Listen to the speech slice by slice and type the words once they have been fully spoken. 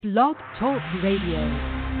Blog Talk Radio.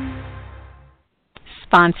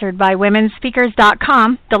 Sponsored by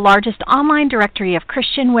WomenSpeakers.com, the largest online directory of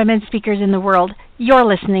Christian women speakers in the world. You're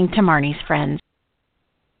listening to Marnie's Friends.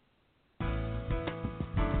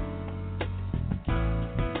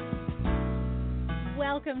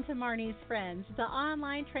 Welcome to Marnie's Friends, the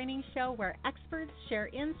online training show where experts share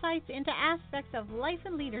insights into aspects of life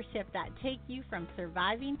and leadership that take you from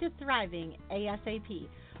surviving to thriving ASAP.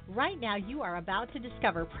 Right now, you are about to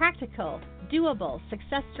discover practical, doable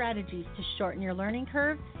success strategies to shorten your learning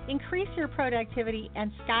curve, increase your productivity,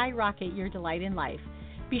 and skyrocket your delight in life.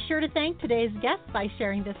 Be sure to thank today's guests by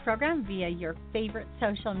sharing this program via your favorite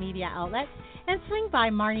social media outlet, and swing by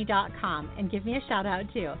Marnie.com and give me a shout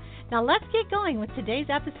out too. Now let's get going with today's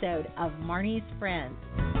episode of Marnie's Friends.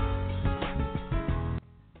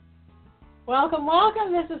 Welcome,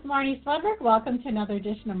 welcome. This is Marnie Swedberg. Welcome to another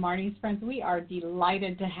edition of Marnie's Friends. We are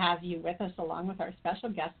delighted to have you with us along with our special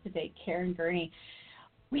guest today, Karen Gurney.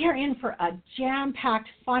 We are in for a jam-packed,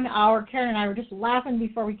 fun hour. Karen and I were just laughing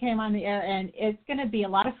before we came on the air, and it's going to be a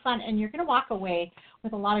lot of fun, and you're going to walk away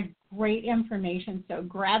with a lot of great information. So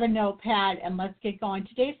grab a notepad and let's get going.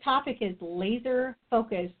 Today's topic is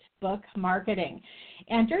laser-focused book marketing.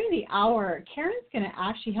 And during the hour, Karen's going to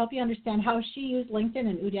actually help you understand how she used LinkedIn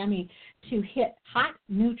and Udemy to hit hot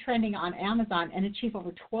new trending on Amazon and achieve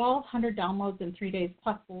over 1,200 downloads in 3 days,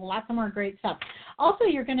 plus lots of more great stuff. Also,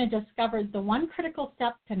 you're going to discover the one critical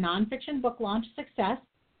step to nonfiction book launch success,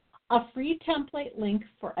 a free template link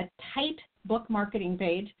for a tight book marketing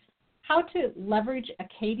page, how to leverage a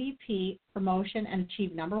KDP promotion and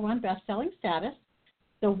achieve #1 best-selling status,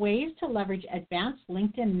 the ways to leverage advanced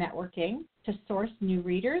LinkedIn networking to source new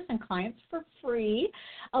readers and clients for free,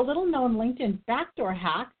 a little-known LinkedIn backdoor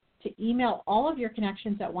hack to email all of your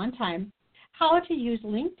connections at one time, how to use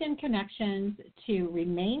LinkedIn connections to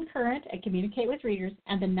remain current and communicate with readers,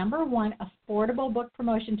 and the #1 affordable book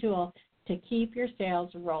promotion tool to keep your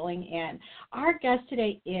sales rolling in. Our guest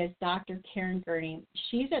today is Dr. Karen Gurney.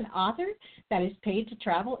 She's an author that is paid to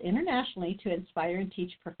travel internationally to inspire and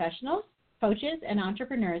teach professionals, coaches, and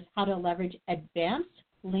entrepreneurs how to leverage advanced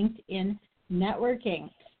LinkedIn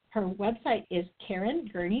networking. Her website is Karen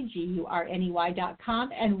Gurney,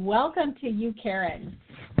 GURNEY.com, and welcome to you, Karen.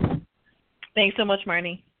 Thanks so much,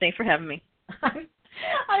 Marnie. Thanks for having me.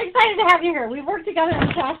 I'm excited to have you here. We've worked together in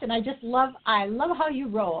the past, and I love how you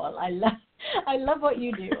roll. I love what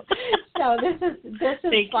you do. So this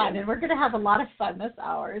is fun, and we're going to have a lot of fun this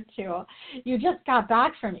hour too. You just got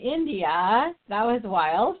back from India. That was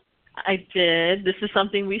wild. I did. This is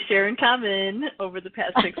something we share in common over the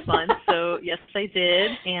past 6 months. So yes, I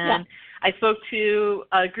did, and I spoke to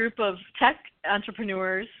a group of tech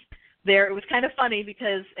entrepreneurs there. It was kind of funny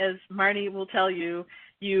because, as Marnie will tell you,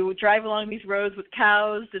 you drive along these roads with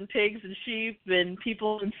cows and pigs and sheep and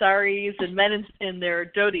people in saris and men in their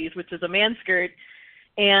dhotis, which is a man skirt,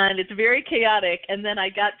 and it's very chaotic. And then I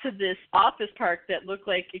got to this office park that looked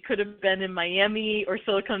like it could have been in Miami or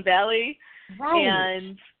Silicon Valley, right.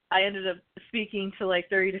 And I ended up speaking to like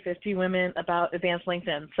 30 to 50 women about advanced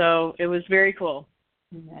LinkedIn. So it was very cool.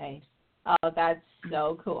 Nice. Oh, that's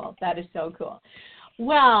so cool. That is so cool.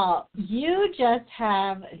 Well, you just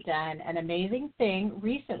have done an amazing thing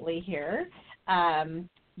recently here.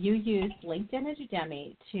 You used LinkedIn and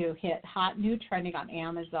Udemy to hit hot new trending on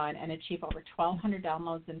Amazon and achieve over 1,200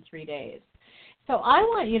 downloads in 3 days. So I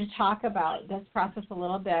want you to talk about this process a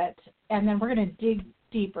little bit, and then we're going to dig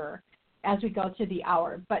deeper as we go through the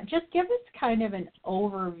hour. But just give us kind of an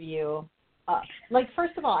overview.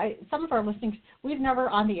 First of all, some of our listeners, we've never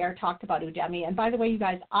on the air talked about Udemy. And by the way, you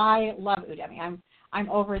guys, I love Udemy. I'm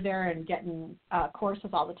over there and getting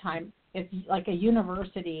courses all the time. It's like a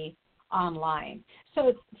university online.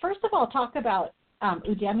 So first of all, talk about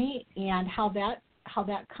Udemy and how that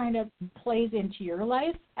kind of plays into your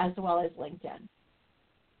life as well as LinkedIn.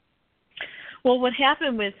 Well, what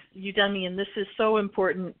happened with Udemy, and this is so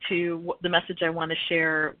important to the message I want to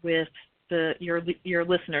share with your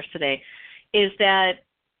listeners today, is that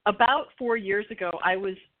about 4 years ago, I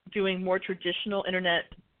was doing more traditional internet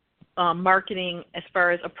marketing as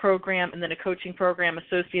far as a program and then a coaching program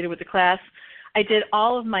associated with the class. I did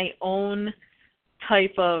all of my own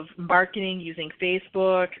type of marketing using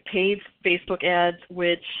Facebook, paid Facebook ads,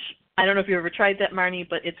 which I don't know if you've ever tried that, Marnie,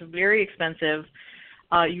 but it's very expensive.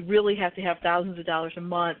 You really have to have thousands of dollars a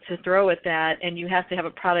month to throw at that, and you have to have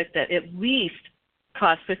a product that at least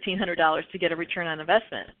costs $1,500 to get a return on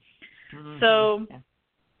investment. Mm-hmm. So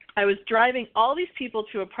I was driving all these people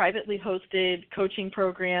to a privately hosted coaching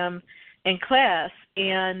program and class,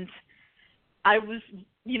 and I was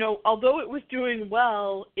although it was doing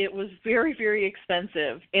well, it was very, very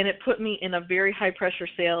expensive, and it put me in a very high-pressure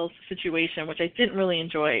sales situation, which I didn't really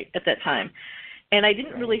enjoy at that time. And I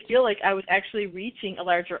didn't really feel like I was actually reaching a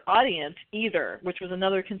larger audience either, which was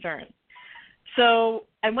another concern. So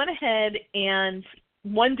I went ahead and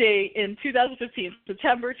one day in 2015,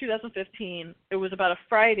 September 2015, it was about a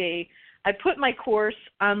Friday, I put my course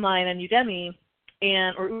online on Udemy,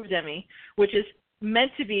 or Udemy, which is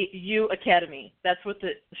meant to be U Academy. That's what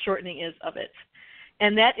the shortening is of it.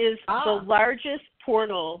 And that is the largest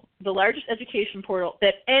portal, the largest education portal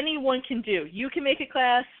that anyone can do. You can make a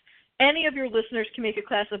class. Any of your listeners can make a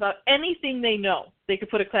class about anything they know. They could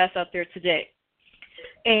put a class out there today.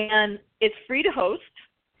 And it's free to host,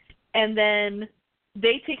 and then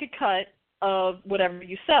they take a cut of whatever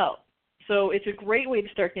you sell. So it's a great way to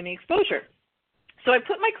start getting exposure. So I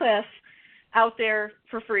put my class out there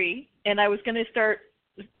for free, and I was going to start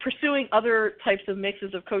pursuing other types of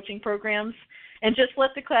mixes of coaching programs and just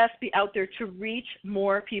let the class be out there to reach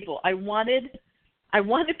more people. I wanted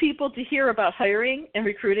people to hear about hiring and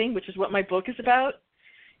recruiting, which is what my book is about,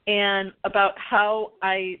 and about how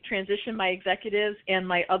I transition my executives and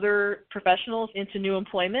my other professionals into new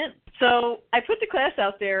employment. So I put the class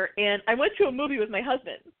out there, and I went to a movie with my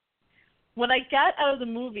husband. When I got out of the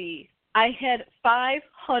movie, I had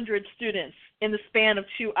 500 students in the span of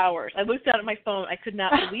 2 hours. I looked down at my phone. I could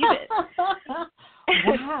not believe it.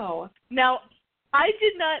 Wow. Now, I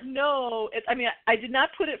did not know – I did not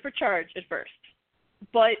put it for charge at first.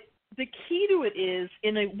 But the key to it is,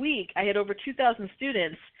 in a week, I had over 2,000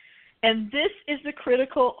 students, and this is the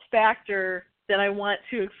critical factor that I want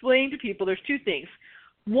to explain to people. There's two things.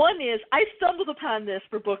 One is I stumbled upon this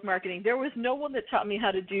for book marketing. There was no one that taught me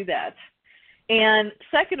how to do that. And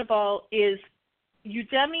second of all is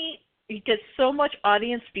Udemy gets so much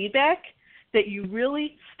audience feedback that you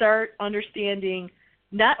really start understanding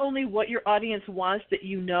not only what your audience wants that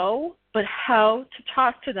you know, but how to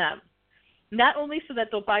talk to them. Not only so that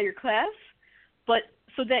they'll buy your class, but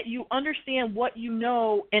so that you understand what you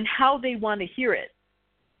know and how they want to hear it.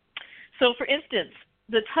 So, for instance,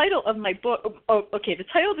 the title of my book, the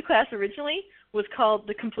title of the class originally was called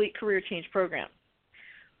The Complete Career Change Program.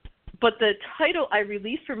 But the title I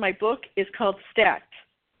released for my book is called Stacked: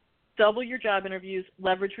 Double Your Job Interviews,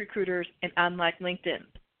 Leverage Recruiters, and Unlock LinkedIn.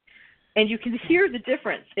 And you can hear the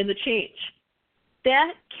difference in the change.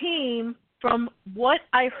 That came from what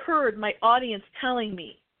I heard my audience telling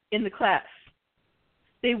me in the class.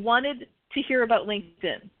 They wanted to hear about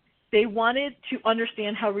LinkedIn. They wanted to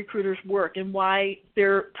understand how recruiters work and why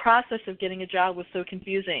their process of getting a job was so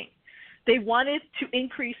confusing. They wanted to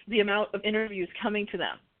increase the amount of interviews coming to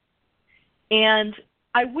them. And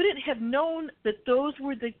I wouldn't have known that those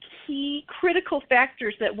were the key critical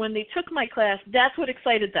factors that when they took my class, that's what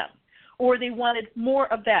excited them, or they wanted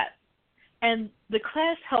more of that. And the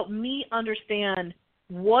class helped me understand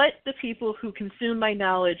what the people who consume my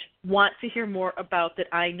knowledge want to hear more about that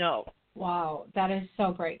I know. Wow, that is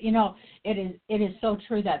so great. You know, it is so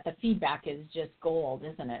true that the feedback is just gold,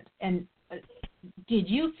 isn't it? And did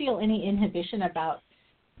you feel any inhibition about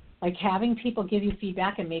like having people give you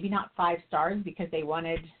feedback and maybe not 5 stars because they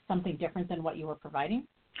wanted something different than what you were providing?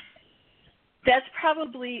 That's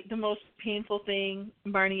probably the most painful thing,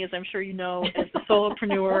 Marnie, as I'm sure you know, as a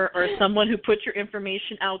solopreneur or someone who puts your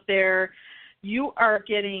information out there. You are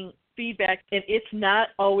getting feedback, and it's not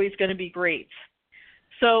always going to be great.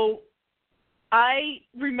 So I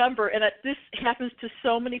remember, and this happens to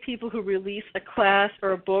so many people who release a class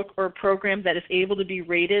or a book or a program that is able to be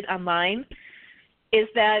rated online, is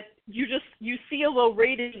that you see a low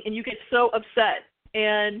rating and you get so upset.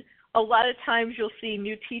 And a lot of times you'll see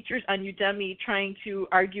new teachers on Udemy trying to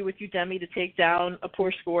argue with Udemy to take down a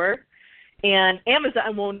poor score. And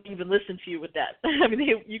Amazon won't even listen to you with that. I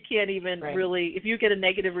mean, you can't even really, if you get a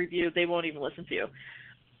negative review, they won't even listen to you.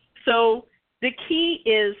 So the key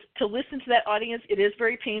is to listen to that audience. It is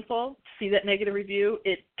very painful to see that negative review.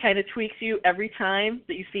 It kind of tweaks you every time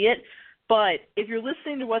that you see it. But if you're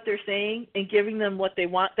listening to what they're saying and giving them what they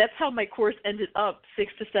want, that's how my course ended up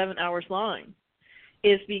 6 to 7 hours long,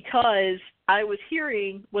 is because I was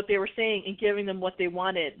hearing what they were saying and giving them what they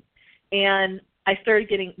wanted. And I started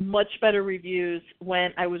getting much better reviews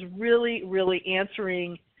when I was really, really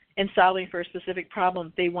answering and solving for a specific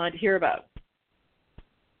problem they wanted to hear about.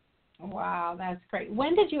 Wow, that's great.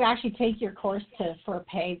 When did you actually take your course for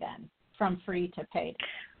pay then, from free to paid?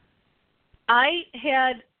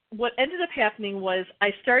 What ended up happening was I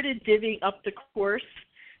started divvying up the course.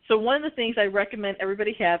 So one of the things I recommend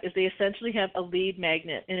everybody have is they essentially have a lead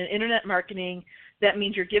magnet. In internet marketing, that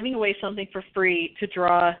means you're giving away something for free to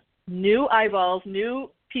draw new eyeballs,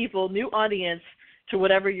 new people, new audience to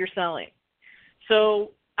whatever you're selling.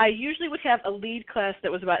 So I usually would have a lead class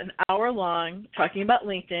that was about an hour long talking about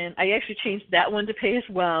LinkedIn. I actually changed that one to pay as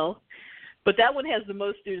well, but that one has the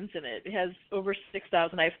most students in it. It has over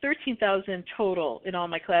 6,000. I have 13,000 total in all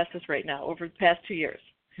my classes right now over the past 2 years.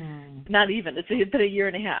 Not even. It's been a year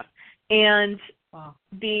and a half. And wow.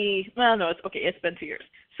 It's been 2 years.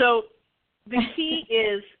 So the key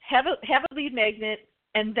is have a lead magnet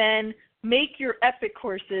and then make your epic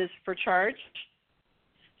courses for charge.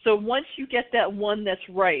 So once you get that one that's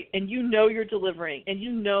right and you know you're delivering and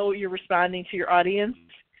you know you're responding to your audience,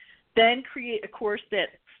 then create a course that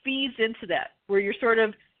feeds into that, where you're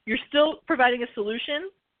still providing a solution,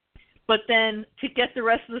 but then to get the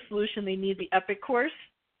rest of the solution, they need the epic course.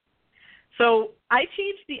 So I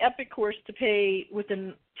changed the epic course to pay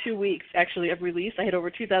within 2 weeks, actually, of release. I had over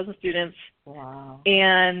 2,000 students. Wow.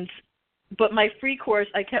 But my free course,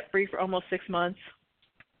 I kept free for almost 6 months.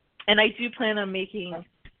 And I do plan on making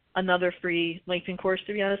another free LinkedIn course,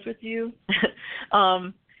 to be honest with you.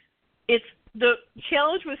 It's the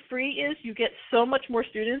challenge with free is you get so much more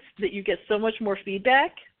students that you get so much more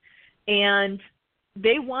feedback, and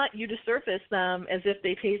they want you to surface them as if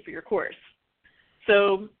they paid for your course.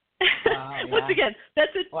 So once again,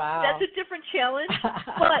 that's a different challenge,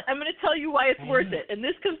 but I'm going to tell you why it's worth it. And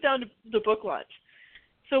this comes down to the book launch.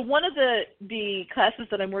 So one of the classes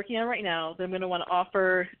that I'm working on right now that I'm going to want to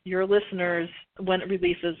offer your listeners when it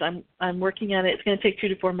releases, I'm working on it. It's going to take 2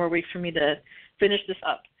 to 4 more weeks for me to finish this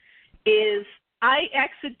up, is I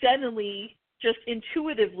accidentally, just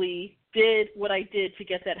intuitively did what I did to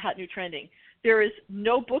get that hot new trending. There is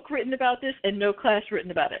no book written about this and no class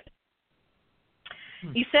written about it.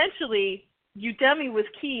 Essentially, Udemy was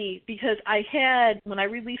key because I had, when I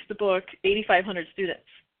released the book, 8,500 students.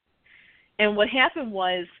 And what happened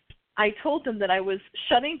was I told them that I was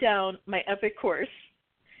shutting down my epic course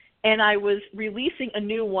and I was releasing a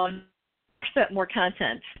new one, % more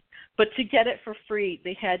content. But to get it for free,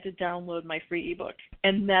 they had to download my free ebook.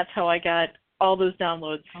 And that's how I got all those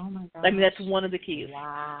downloads. Oh, my gosh. I mean, that's one of the keys.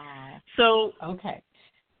 Wow. So okay.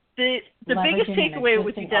 The biggest takeaway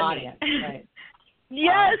with Udemy. Audience, right.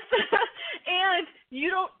 Yes. And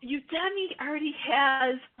Udemy already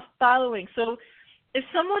has a following. So if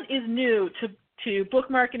someone is new to book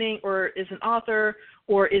marketing or is an author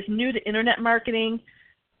or is new to internet marketing,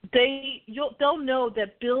 they'll know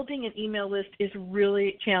that building an email list is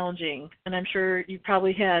really challenging, and I'm sure you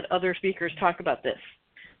probably had other speakers talk about this.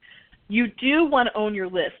 You do want to own your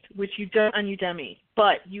list, which you don't on Udemy,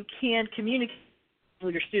 but you can communicate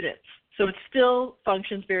with your students, so it still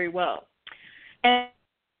functions very well. And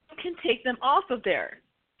you can take them off of there.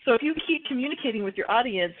 So if you keep communicating with your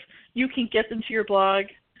audience, you can get them to your blog,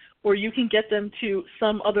 or you can get them to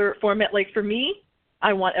some other format. Like for me,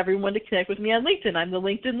 I want everyone to connect with me on LinkedIn. I'm the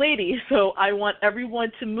LinkedIn lady, so I want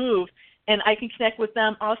everyone to move, and I can connect with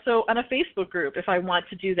them also on a Facebook group if I want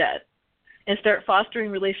to do that and start fostering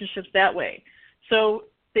relationships that way. So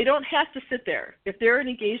they don't have to sit there. If they're an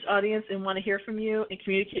engaged audience and want to hear from you and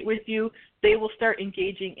communicate with you, they will start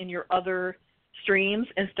engaging in your other streams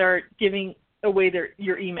and start giving away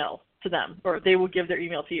your email to them, or they will give their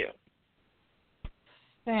email to you.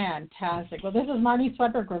 Fantastic. Well, this is Marnie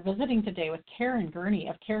Swedberg. We're visiting today with Karen Gurney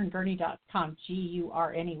of KarenGurney.com,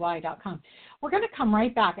 GURNEY.com. We're going to come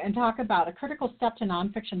right back and talk about a critical step to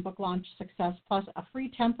nonfiction book launch success, plus a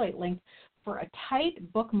free template link for a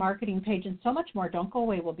tight book marketing page, and so much more. Don't go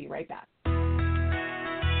away. We'll be right back.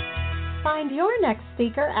 Find your next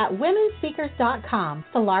speaker at WomenSpeakers.com,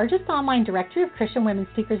 the largest online directory of Christian women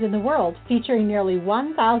speakers in the world, featuring nearly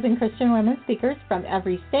 1,000 Christian women speakers from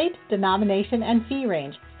every state, denomination, and fee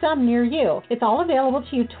range, some near you. It's all available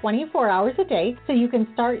to you 24 hours a day, so you can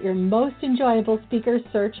start your most enjoyable speaker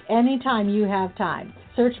search anytime you have time.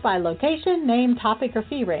 Search by location, name, topic, or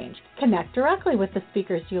fee range. Connect directly with the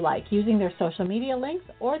speakers you like using their social media links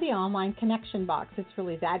or the online connection box. It's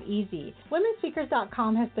really that easy.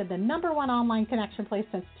 WomenSpeakers.com has been the #1 online connection place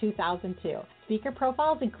since 2002. Speaker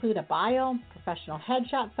profiles include a bio, professional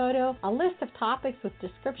headshot photo, a list of topics with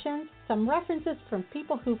descriptions, some references from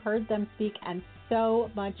people who've heard them speak, and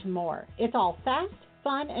so much more. It's all fast,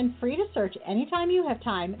 fun, and free to search anytime you have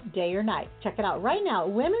time, day or night. Check it out right now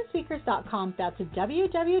at WomenSpeakers.com. That's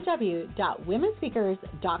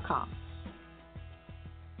www.WomenSpeakers.com.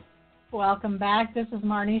 Welcome back. This is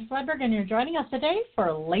Marnie Swedberg, and you're joining us today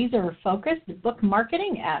for Laser Focused Book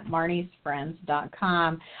Marketing at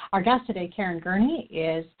MarniesFriends.com. Our guest today, Karen Gurney,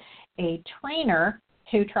 is a trainer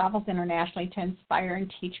who travels internationally to inspire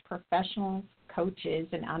and teach professionals, coaches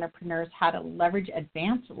and entrepreneurs how to leverage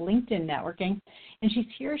advanced LinkedIn networking. And she's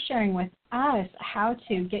here sharing with us how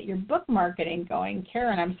to get your book marketing going.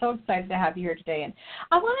 Karen, I'm so excited to have you here today. And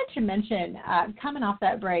I wanted to mention, coming off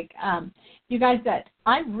that break, you guys, that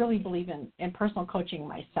I really believe in personal coaching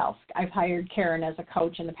myself. I've hired Karen as a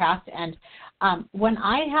coach in the past, and when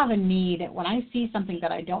I have a need, when I see something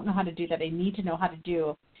that I don't know how to do that I need to know how to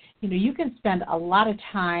do, you can spend a lot of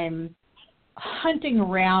time hunting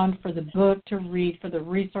around for the book to read, for the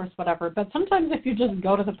resource, whatever. But sometimes if you just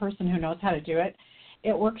go to the person who knows how to do it,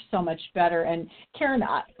 it works so much better. And Karen,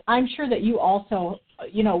 I'm sure that you also,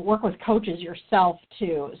 work with coaches yourself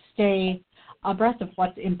to stay abreast of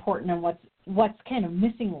what's important and what's kind of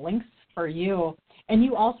missing links for you. And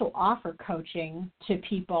you also offer coaching to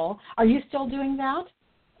people. Are you still doing that?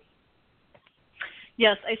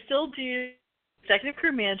 Yes, I still do executive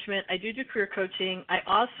career management. I do career coaching. I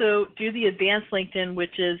also do the advanced LinkedIn,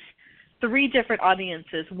 which is 3 different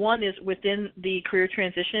audiences. One is within the career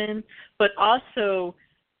transition, but also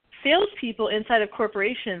salespeople inside of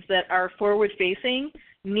corporations that are forward-facing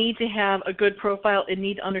need to have a good profile and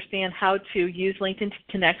need to understand how to use LinkedIn to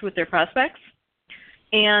connect with their prospects.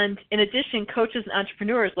 And in addition, coaches and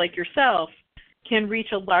entrepreneurs like yourself can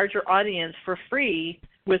reach a larger audience for free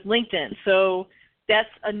with LinkedIn. So that's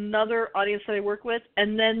another audience that I work with.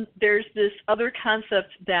 And then there's this other concept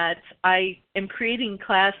that I am creating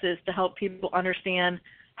classes to help people understand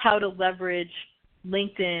how to leverage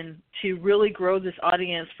LinkedIn to really grow this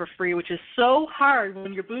audience for free, which is so hard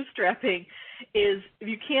when you're bootstrapping, is if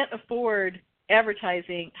you can't afford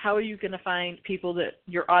advertising, how are you going to find people that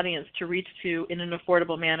your audience to reach to in an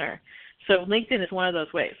affordable manner? So LinkedIn is one of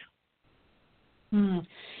those ways. And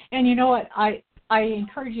you know what? I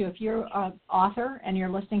encourage you, if you're an author and you're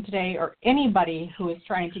listening today, or anybody who is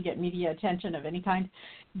trying to get media attention of any kind,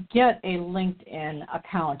 get a LinkedIn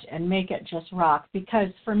account and make it just rock. Because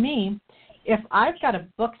for me, if I've got a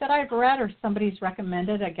book that I've read or somebody's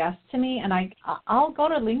recommended a guest to me, and I'll go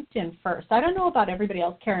to LinkedIn first. I don't know about everybody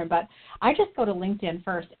else, Karen, but I just go to LinkedIn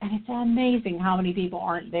first, and it's amazing how many people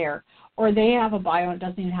aren't there. Or they have a bio and it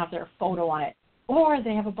doesn't even have their photo on it. Or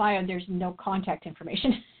they have a bio and there's no contact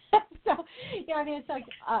information. So, it's like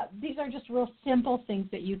these are just real simple things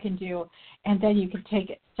that you can do, and then you can take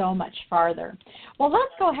it so much farther. Well,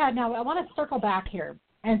 let's go ahead now. I want to circle back here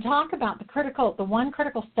and talk about the one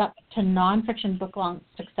critical step to nonfiction book launch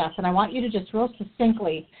success, and I want you to just real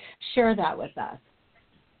succinctly share that with us.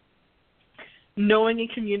 Knowing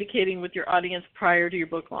and communicating with your audience prior to your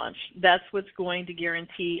book launch. That's what's going to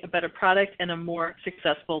guarantee a better product and a more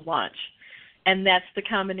successful launch. And that's the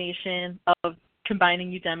combination of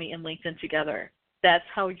combining Udemy and LinkedIn together. That's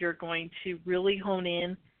how you're going to really hone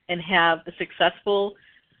in and have a successful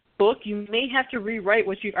book. You may have to rewrite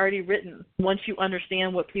what you've already written once you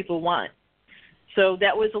understand what people want. So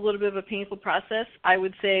that was a little bit of a painful process. I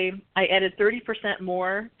would say I added 30%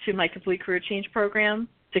 more to my Complete Career Change program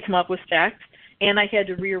to come up with Stacked, and I had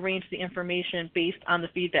to rearrange the information based on the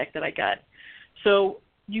feedback that I got. So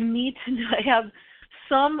you need to have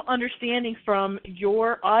some understanding from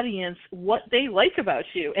your audience what they like about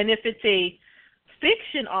you. And if it's a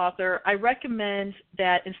fiction author, I recommend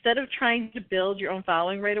that instead of trying to build your own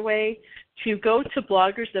following right away, to go to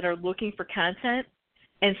bloggers that are looking for content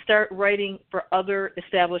and start writing for other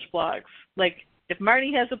established blogs. Like if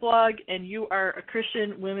Marnie has a blog and you are a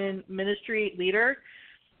Christian women ministry leader,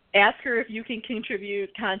 ask her if you can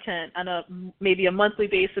contribute content on maybe a monthly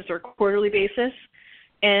basis or quarterly basis,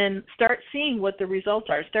 and start seeing what the results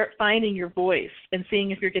are. Start finding your voice and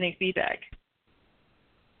seeing if you're getting feedback.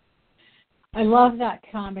 I love that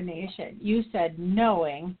combination. You said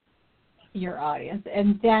knowing your audience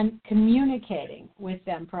and then communicating with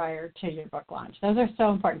them prior to your book launch. Those are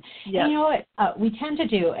so important. Yes. And you know what we tend to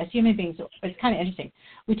do as human beings, it's kind of interesting.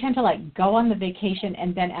 We tend to go on the vacation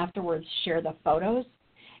and then afterwards share the photos.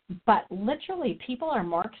 But literally, people are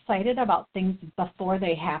more excited about things before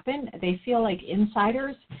they happen. They feel like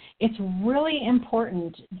insiders. It's really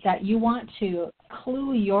important that you want to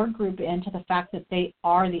clue your group into the fact that they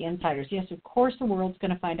are the insiders. Yes, of course, the world's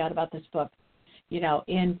going to find out about this book,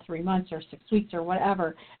 in 3 months or 6 weeks or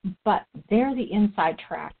whatever. But they're the inside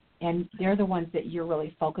track, and they're the ones that you're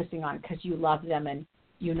really focusing on because you love them and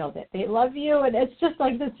you know that they love you. And it's just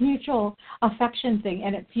like this mutual affection thing,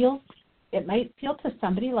 and it might feel to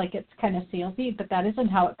somebody like it's kind of salesy, but that isn't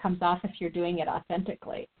how it comes off if you're doing it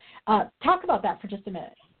authentically. Talk about that for just a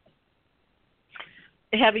minute.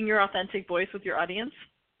 Having your authentic voice with your audience.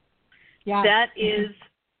 Yeah. That is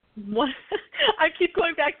one. I keep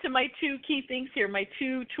going back to my 2 key things here, my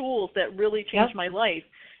 2 tools that really changed my life.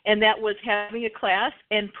 And that was having a class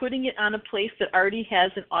and putting it on a place that already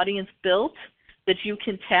has an audience built that you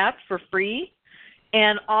can tap for free,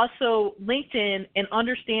 and also LinkedIn and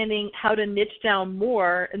understanding how to niche down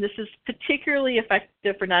more, and this is particularly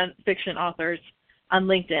effective for nonfiction authors on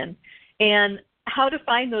LinkedIn, and how to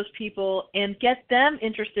find those people and get them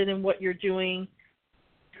interested in what you're doing,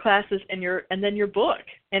 classes, and then your book,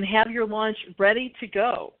 and have your launch ready to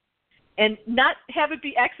go. And not have it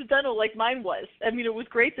be accidental like mine was. I mean, it was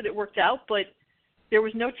great that it worked out, but there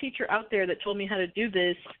was no teacher out there that told me how to do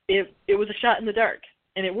this. It was a shot in the dark,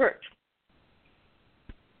 and it worked.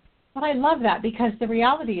 Well, I love that, because the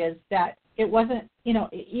reality is that it wasn't,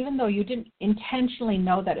 even though you didn't intentionally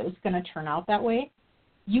know that it was going to turn out that way,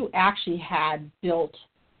 you actually had built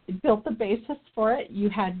the basis for it. You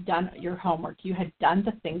had done your homework. You had done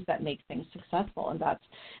the things that make things successful, and that's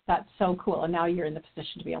so cool. And now you're in the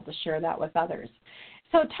position to be able to share that with others.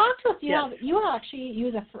 So talk to us. You actually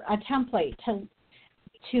use a template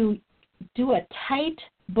to do a tight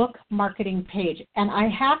book marketing page. And I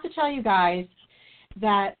have to tell you guys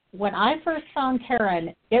that when I first found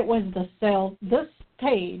Karen, it was this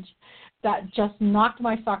page that just knocked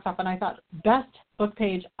my socks off, and I thought, best book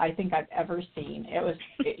page I think I've ever seen.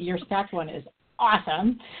 Your stacked one is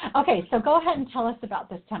awesome. Okay, so go ahead and tell us about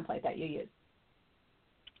this template that you use.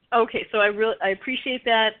 Okay, so I appreciate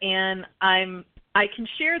that, and I can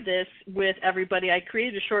share this with everybody. I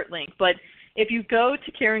created a short link, but if you go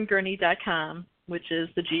to KarenGurney.com, which is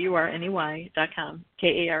the GURNEY.com,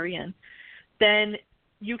 Karen, then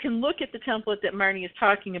you can look at the template that Marnie is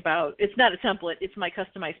talking about. It's not a template, it's my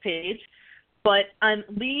customized page. But on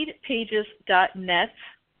leadpages.net,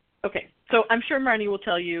 okay, so I'm sure Marnie will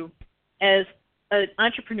tell you, as an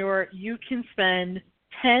entrepreneur, you can spend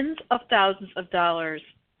tens of thousands of dollars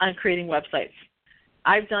on creating websites.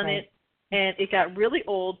 I've done it, and it got really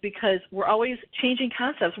old because we're always changing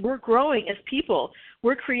concepts. We're growing as people.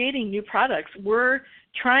 We're creating new products. We're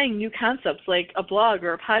trying new concepts like a blog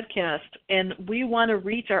or a podcast, and we want to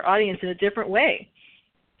reach our audience in a different way.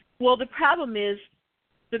 Well, the problem is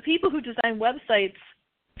the people who design websites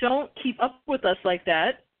don't keep up with us like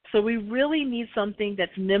that, so we really need something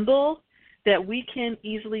that's nimble that we can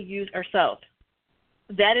easily use ourselves.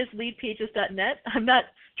 That is leadpages.net. I'm not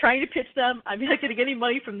trying to pitch them. I'm not going to get any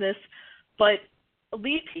money from this, but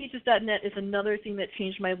leadpages.net is another thing that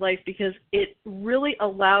changed my life because it really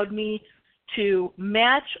allowed me to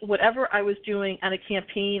match whatever I was doing on a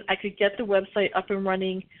campaign. I could get the website up and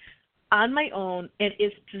running on my own, and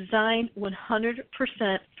it's designed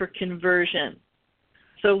 100% for conversion.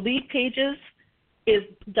 So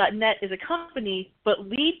leadpages.net is a company, but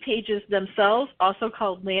lead pages themselves, also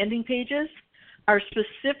called landing pages, are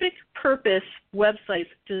specific purpose websites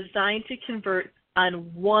designed to convert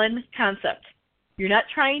on one concept. You're not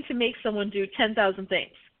trying to make someone do 10,000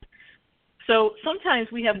 things. So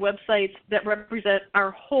sometimes we have websites that represent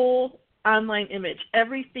our whole online image,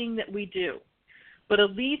 everything that we do. But a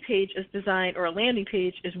lead page is designed, or a landing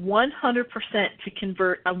page, is 100% to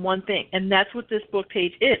convert on one thing. And that's what this book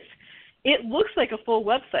page is. It looks like a full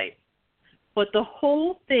website, but the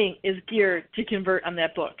whole thing is geared to convert on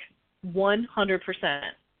that book, 100%.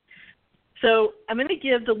 So I'm going to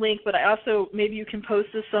give the link, but I also, maybe you can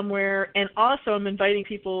post this somewhere. And also I'm inviting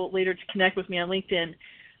people later to connect with me on LinkedIn.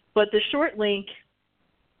 But the short link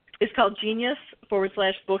is called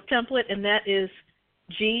genius/book template, and that is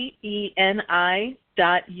GENI.US/book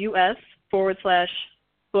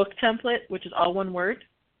template, which is all one word.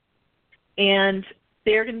 And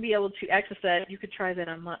they're going to be able to access that. You could try that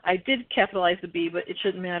online. I did capitalize the B, but it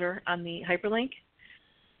shouldn't matter on the hyperlink.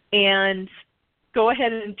 And go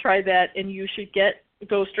ahead and try that, and you should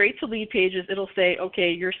go straight to lead pages. It'll say,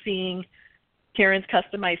 okay, you're seeing Karen's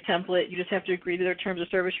customized template. You just have to agree to their terms of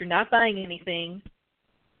service. You're not buying anything,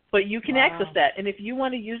 but you can access that. And if you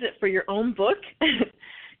want to use it for your own book,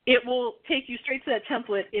 it will take you straight to that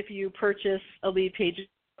template if you purchase a lead page.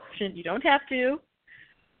 You don't have to,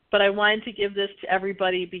 but I wanted to give this to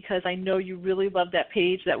everybody because I know you really love that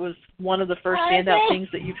page. That was one of the first standout things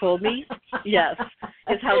that you told me. Yes,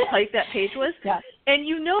 is how tight that page was. Yes. And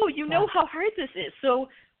you know how hard this is. So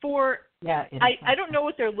I don't know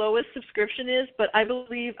what their lowest subscription is, but I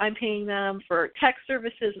believe I'm paying them for tech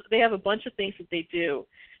services. They have a bunch of things that they do.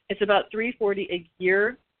 It's about $340 a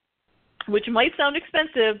year, which might sound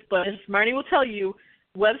expensive, but as Marnie will tell you,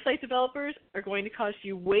 website developers are going to cost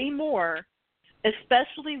you way more,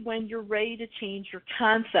 especially when you're ready to change your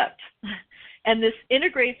concept. And this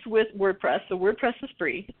integrates with WordPress, so WordPress is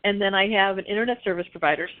free, and then I have an internet service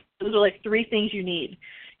provider. Those are like three things you need.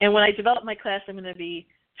 And when I develop my class, I'm going to be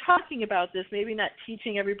talking about this, maybe not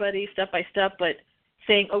teaching everybody step by step, but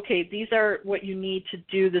saying, okay, these are what you need to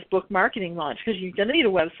do this book marketing launch, because you're going to need a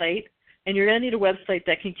website, and you're going to need a website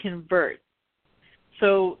that can convert.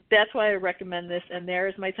 So that's why I recommend this, and there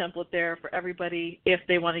is my template there for everybody if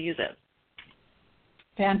they want to use it.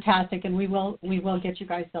 Fantastic, and we will get you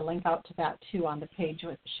guys the link out to that too on the page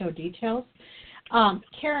with show details.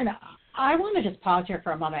 Karen, I want to just pause here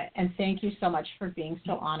for a moment and thank you so much for being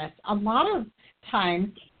so honest. A lot of times,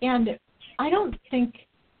 and I don't think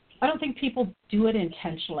people do it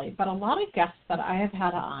intentionally, but a lot of guests that I have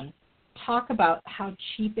had on talk about how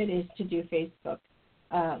cheap it is to do Facebook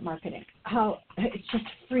marketing, how it's just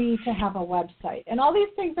free to have a website, and all these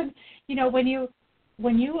things. And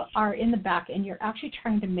when you are in the back and you're actually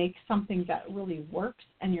trying to make something that really works,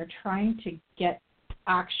 and you're trying to get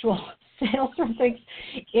actual sales from things,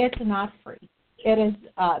 it's not free. It is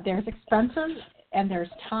there's expenses and there's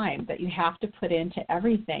time that you have to put into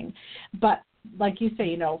everything. But like you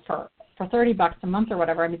say, for $30 a month or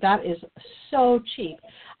whatever, I mean, that is so cheap.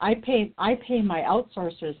 I pay my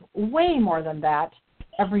outsourcers way more than that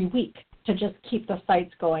every week to just keep the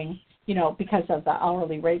sites going, because of the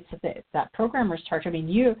hourly rates that programmers charge. I mean,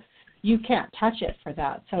 you can't touch it for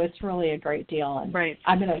that. So it's really a great deal. And right.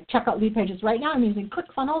 I'm going to check out Lead Pages right now. I'm using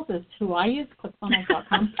ClickFunnels is who I use,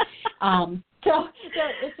 clickfunnels.com. So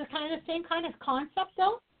it's the same kind of concept,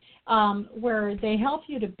 though, where they help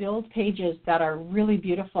you to build pages that are really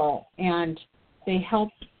beautiful, and they help.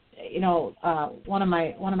 One of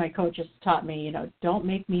my coaches taught me, don't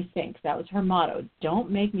make me think. That was her motto.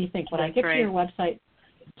 Don't make me think. When I get to your website,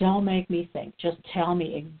 don't make me think. Just tell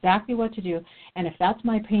me exactly what to do. And if that's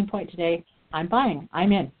my pain point today, I'm buying.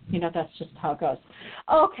 I'm in. That's just how it goes.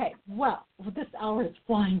 Okay, well, this hour is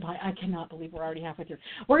flying by. I cannot believe we're already halfway through.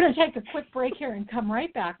 We're going to take a quick break here and come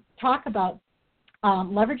right back, talk about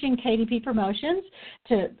leveraging KDP promotions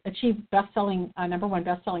to achieve number one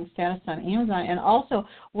best-selling status on Amazon, and also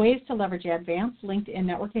ways to leverage advanced LinkedIn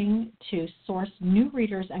networking to source new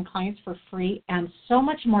readers and clients for free, and so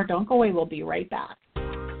much more. Don't go away. We'll be right back.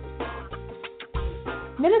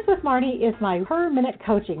 Minutes with Marnie is my per-minute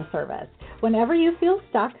coaching service. Whenever you feel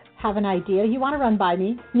stuck, have an idea you want to run by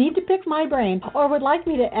me, need to pick my brain, or would like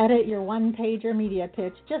me to edit your one-pager media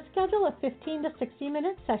pitch, just schedule a 15 to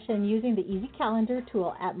 60-minute session using the Easy Calendar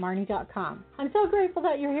tool at Marnie.com. I'm so grateful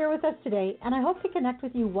that you're here with us today, and I hope to connect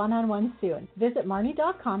with you one-on-one soon. Visit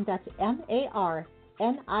Marnie.com, that's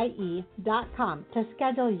MARNIE.com, to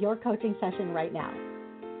schedule your coaching session right now.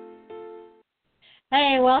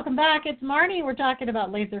 Hey, welcome back. It's Marnie. We're talking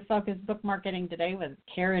about laser-focused book marketing today with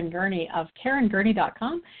Karen Gurney of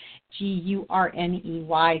KarenGurney.com, Gurney,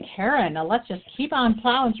 Karen. Now, let's just keep on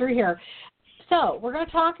plowing through here. So we're going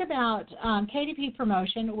to talk about KDP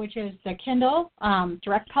promotion, which is the Kindle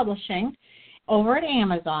direct publishing over at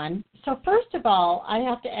Amazon. So first of all, I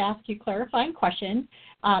have to ask you a clarifying question.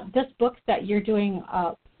 This book that you're doing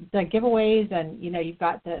the giveaways, and you've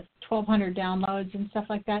got the 1,200 downloads and stuff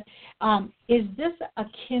like that. Is this a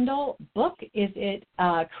Kindle book? Is it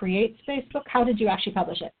a CreateSpace book? How did you actually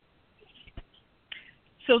publish it?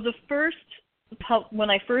 So when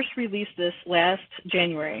I first released this last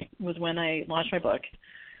January was when I launched my book,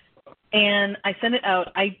 and I sent it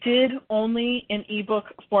out. I did only an ebook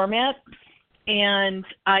format, and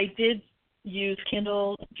I did use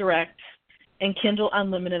Kindle Direct and Kindle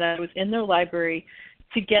Unlimited. I was in their library.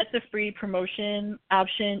 To get the free promotion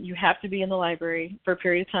option, you have to be in the library for a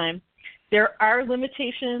period of time. There are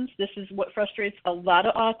limitations. This is what frustrates a lot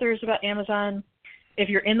of authors about Amazon. If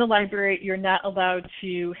you're in the library, you're not allowed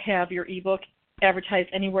to have your ebook advertised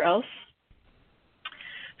anywhere else.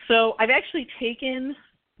 So I've actually taken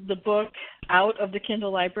the book out of the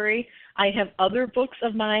Kindle library. I have other books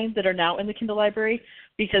of mine that are now in the Kindle library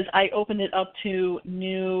because I opened it up to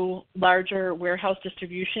new, larger warehouse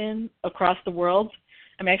distribution across the world.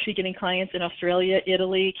 I'm actually getting clients in Australia,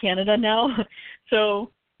 Italy, Canada now.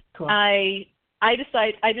 So cool. I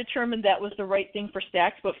determined that was the right thing for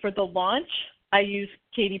Stacks, but for the launch, I use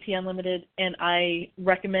KDP Unlimited, and I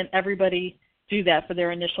recommend everybody do that for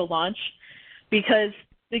their initial launch, because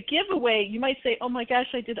the giveaway, you might say, oh my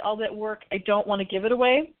gosh, I did all that work, I don't want to give it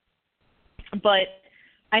away. But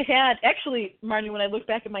I had, actually, Marnie, when I look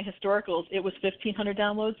back at my historicals, it was 1,500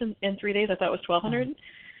 downloads in 3 days. I thought it was 1,200.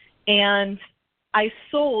 Mm-hmm. And I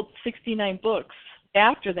sold 69 books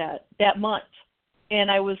after that month,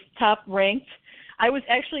 and I was top ranked. I was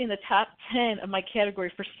actually in the top 10 of my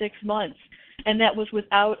category for 6 months, and that was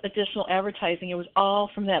without additional advertising. It was all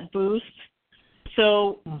from that boost.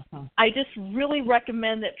 So I just really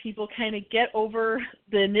recommend that people kind of get over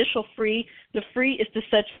the initial free. The free is to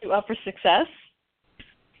set you up for success,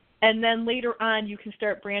 and then later on you can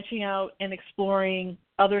start branching out and exploring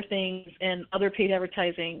other things and other paid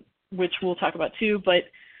advertising, which we'll talk about too. But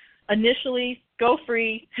initially, go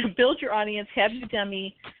free, build your audience, have your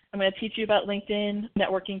dummy, I'm going to teach you about LinkedIn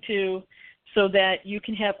networking too, so that you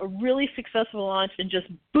can have a really successful launch and just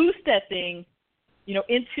boost that thing,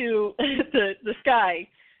 into the sky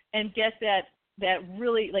and get that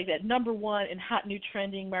really, like, that number one and hot new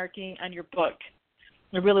trending marking on your book.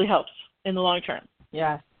 It really helps in the long term.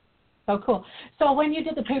 Yes. So cool. So when you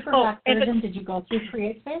did the paperback version, did you go through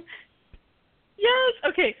CreateSpace? Yes.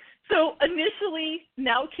 Okay. So initially,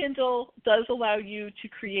 now Kindle does allow you to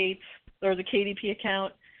create, or the KDP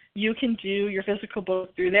account, you can do your physical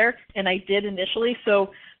book through there, and I did initially.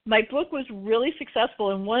 So my book was really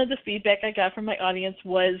successful, and one of the feedback I got from my audience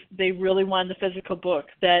was they really wanted the physical book,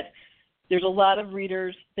 that there's a lot of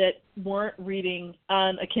readers that weren't reading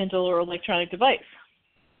on a Kindle or electronic device.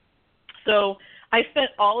 So I spent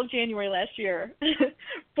all of January last year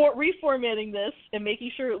reformatting this and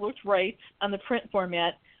making sure it looked right on the print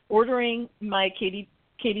format, ordering my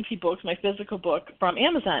KDP books, my physical book, from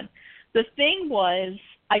Amazon. The thing was,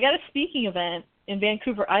 I got a speaking event in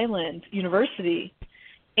Vancouver Island University,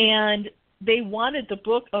 and they wanted the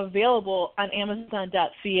book available on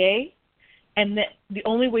Amazon.ca, and the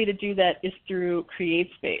only way to do that is through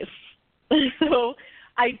CreateSpace. So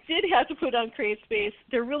I did have to put on CreateSpace.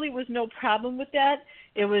 There really was no problem with that.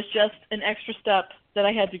 It was just an extra step that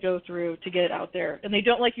I had to go through to get it out there. And they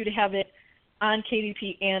don't like you to have it on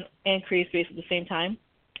KDP and CreateSpace at the same time.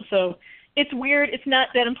 So it's weird. It's not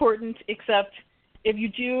that important, except if you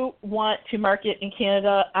do want to market in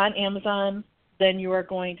Canada on Amazon, then you are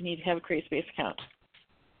going to need to have a CreateSpace account.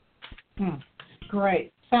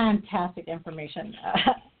 Great. Fantastic information.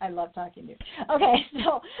 I love talking to you. Okay,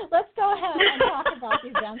 so let's go ahead and talk about the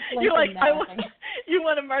events. You're like, you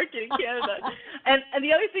want to market in Canada. and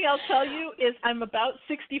the other thing I'll tell you is I'm about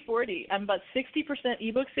 60-40. I'm about 60%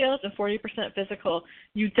 ebook sales and 40% physical.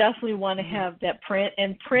 You definitely want to have that print,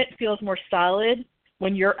 and print feels more solid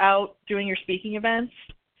when you're out doing your speaking events.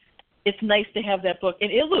 It's nice to have that book, and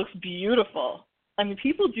it looks beautiful. I mean,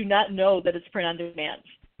 people do not know that it's print on demand.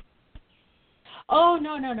 Oh,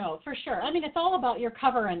 no, for sure. I mean, it's all about your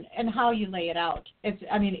cover and how you lay it out.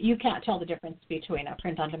 You can't tell the difference between a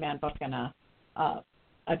print-on-demand book and a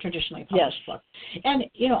traditionally published book. And,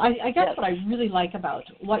 I guess what I really like about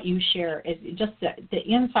what you share is just the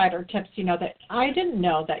insider tips, that I didn't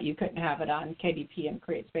know that you couldn't have it on KDP and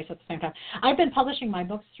CreateSpace at the same time. I've been publishing my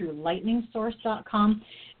books through lightningsource.com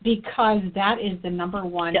because that is the number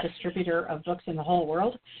one distributor of books in the whole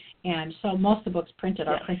world. And so most of the books printed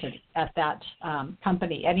are printed at that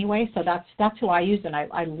company anyway. So that's who I use, and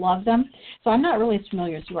I love them. So I'm not really as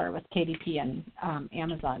familiar as you are with KDP and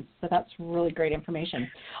Amazon. So that's really great information.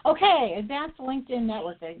 Okay, advanced LinkedIn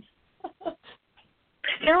networking.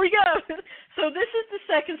 There we go. So this is the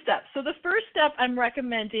second step. So the first step I'm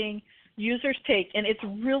recommending users take, and it's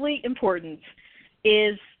really important,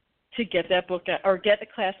 is to get that book or get a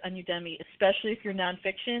class on Udemy, especially if you're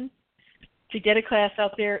nonfiction, to get a class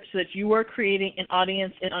out there so that you are creating an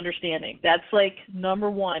audience and understanding. That's like number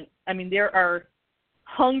one. I mean, there are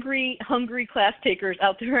hungry class takers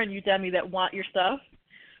out there on Udemy that want your stuff.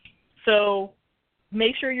 So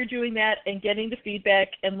make sure you're doing that and getting the feedback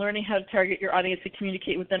and learning how to target your audience and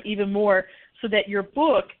communicate with them even more so that your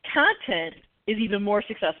book content is even more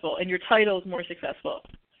successful and your title is more successful.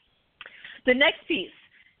 The next piece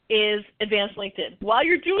is advanced LinkedIn. While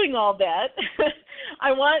you're doing all that,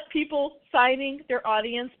 I want people finding their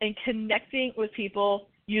audience and connecting with people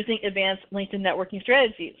using advanced LinkedIn networking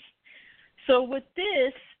strategies. So with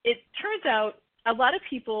this, it turns out a lot of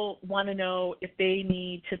people want to know if they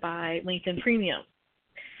need to buy LinkedIn Premium.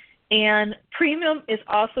 And Premium is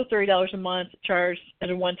also $30 a month charged at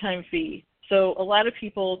a one-time fee. So a lot of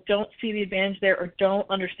people don't see the advantage there or don't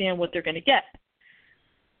understand what they're going to get.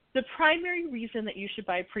 The primary reason that you should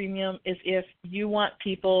buy Premium is if you want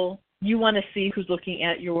to see who's looking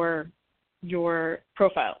at your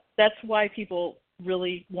profile. That's why people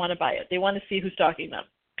really want to buy it. They want to see who's talking to them.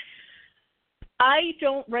 I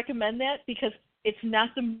don't recommend that because it's not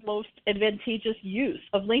the most advantageous use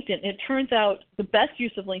of LinkedIn. It turns out the best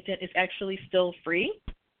use of LinkedIn is actually still free.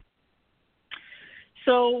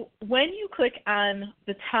 So when you click on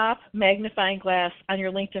the top magnifying glass on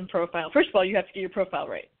your LinkedIn profile, first of all, you have to get your profile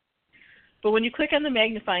right. But when you click on the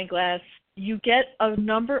magnifying glass, you get a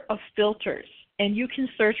number of filters, and you can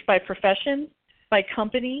search by profession, by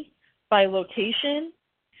company, by location.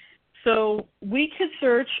 So we could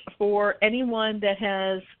search for anyone that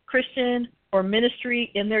has Christian or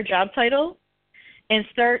ministry in their job title and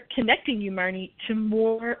start connecting you, Marnie, to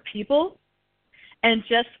more people. And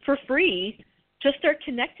just for free, just start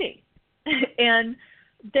connecting. And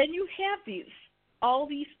then you have all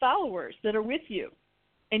these followers that are with you.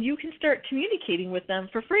 And you can start communicating with them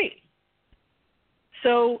for free.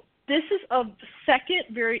 So this is a second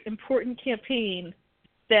very important campaign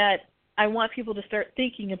that I want people to start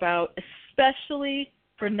thinking about, especially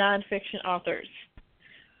for nonfiction authors.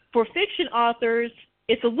 For fiction authors,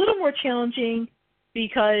 it's a little more challenging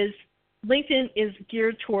because LinkedIn is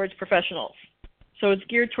geared towards professionals. So it's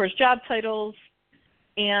geared towards job titles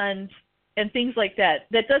and things like that.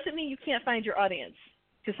 That doesn't mean you can't find your audience,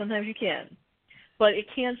 because sometimes you can. But it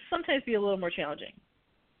can sometimes be a little more challenging.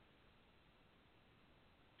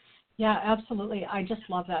 Yeah, absolutely. I just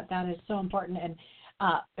love that. That is so important. And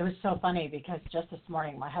it was so funny because just this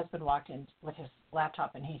morning my husband walked in with his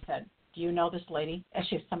laptop and he said, "Do you know this lady?" And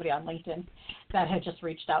she was somebody on LinkedIn that had just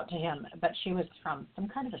reached out to him, but she was from some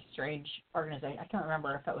kind of a strange organization. I can't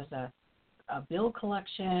remember if it was a bill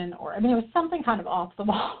collection or, it was something kind of off the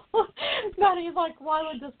wall. But he's like, "Why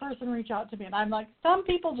would this person reach out to me?" And I'm like, some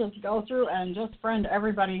people just go through and just friend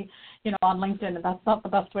everybody, on LinkedIn, and that's not the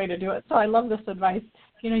best way to do it. So I love this advice.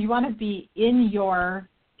 You want to be in your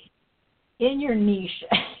niche.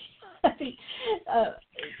 Asking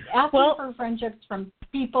for friendships from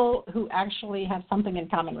people who actually have something in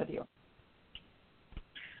common with you.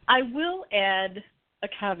 I will add a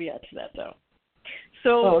caveat to that, though.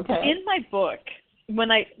 So in my book, well,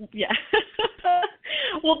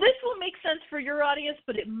 this will make sense for your audience,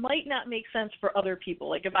 but it might not make sense for other people.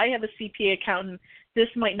 Like if I have a CPA accountant, this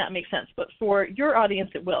might not make sense, but for your audience,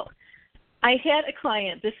 it will. I had a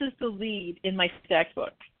client, this is the lead in my Stacked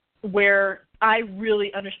book, where I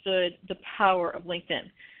really understood the power of LinkedIn.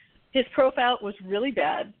 His profile was really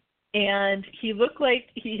bad, and he looked like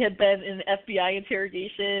he had been in an FBI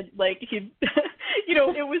interrogation. Like he,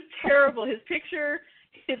 it was terrible. His picture,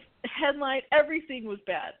 his headline, everything was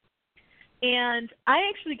bad. And I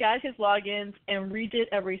actually got his logins and redid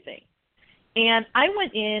everything. And I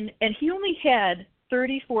went in, and he only had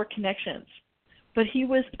 34 connections, but he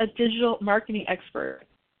was a digital marketing expert.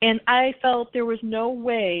 And I felt there was no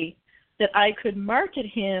way that I could market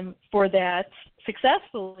him for that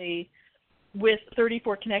successfully with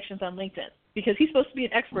 34 connections on LinkedIn, because he's supposed to be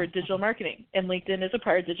an expert in digital marketing, and LinkedIn is a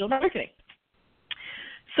part of digital marketing.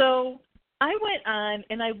 So I went on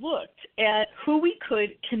and I looked at who we could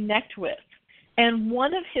connect with, and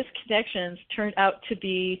one of his connections turned out to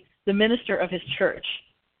be the minister of his church.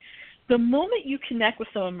 The moment you connect with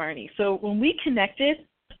someone, Marnie, so when we connected,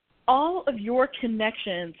 all of your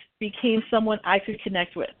connections became someone I could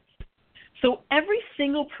connect with. So every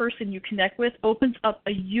single person you connect with opens up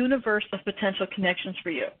a universe of potential connections for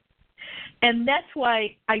you. And that's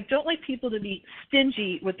why I don't like people to be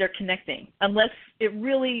stingy with their connecting, unless it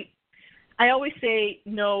really, I always say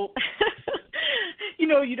no.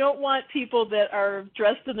 You don't want people that are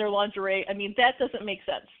dressed in their lingerie. That doesn't make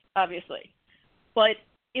sense, obviously. But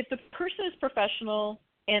if the person is professional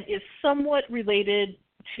and is somewhat related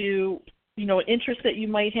to, an interest that you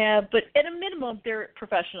might have, but at a minimum, they're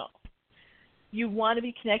professional, you want to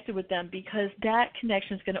be connected with them, because that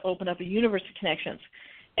connection is going to open up a universe of connections.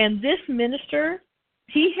 And this minister,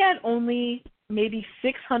 he had only maybe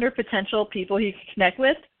 600 potential people he could connect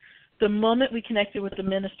with. The moment we connected with the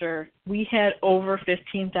minister, we had over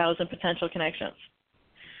 15,000 potential connections.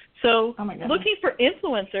 So looking for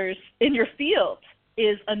influencers in your field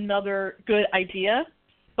is another good idea.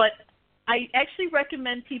 But I actually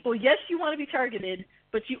recommend people, yes, you want to be targeted,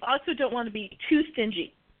 but you also don't want to be too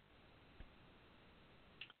stingy.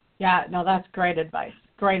 Yeah, no, that's great advice.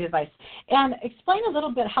 Great advice. And explain a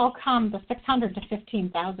little bit, how come the 600 to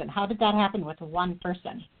 15,000? How did that happen with one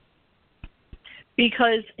person?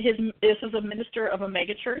 Because this was a minister of a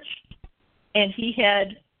mega church, and he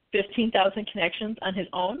had 15,000 connections on his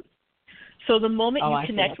own. So the moment you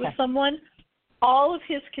connect with someone, all of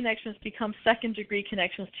his connections become second-degree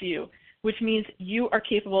connections to you, which means you are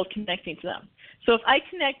capable of connecting to them. So if I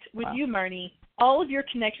connect with you, Marnie, all of your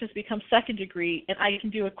connections become second degree, and I can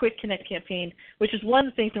do a quick connect campaign, which is one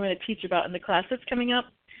of the things I'm going to teach about in the class that's coming up.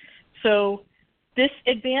 So this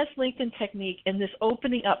advanced LinkedIn technique and this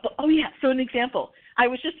opening up. So an example. I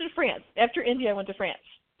was just in France. After India, I went to France,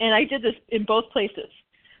 and I did this in both places.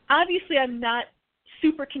 Obviously, I'm not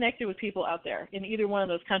super connected with people out there in either one of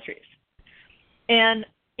those countries. And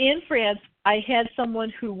in France, I had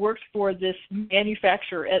someone who worked for this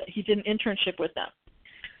manufacturer. He did an internship with them.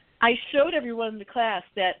 I showed everyone in the class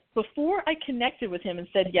that before I connected with him and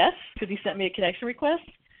said yes, because he sent me a connection request,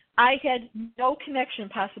 I had no connection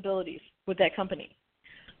possibilities with that company.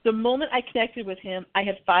 The moment I connected with him, I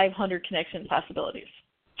had 500 connection possibilities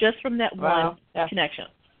just from that one connection.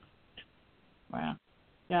 Wow.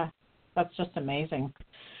 Yeah, that's just amazing.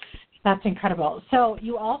 That's incredible. So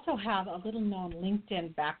you also have a little-known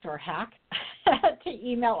LinkedIn backdoor hack to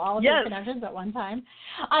email all of yes. your connections at one time?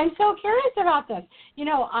 I'm so curious about this. You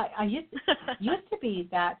know, I used to be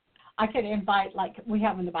that I could invite, like we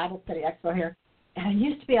have in the Bible Study Expo here, and I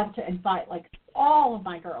used to be able to invite like all of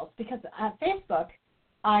my girls, because at Facebook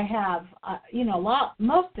I have,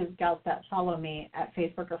 most of the gals that follow me at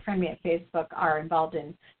Facebook or friend me at Facebook are involved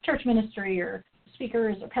in church ministry or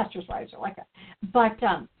speakers or pastors' wives or like that. But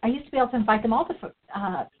I used to be able to invite them all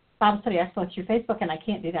to Bible Study Expo through Facebook, and I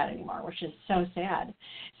can't do that anymore, which is so sad.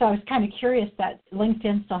 So I was kind of curious that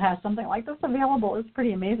LinkedIn still has something like this available. It's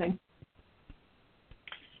pretty amazing.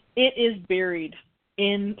 It is buried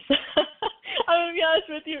in, I'm going to be honest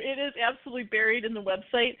with you, it is absolutely buried in the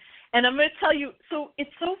website. And I'm going to tell you, so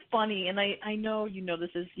it's so funny, and I know you know this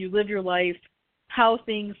is, you live your life, how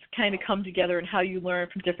things kind of come together and how you learn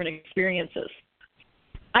from different experiences.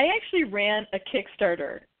 I actually ran a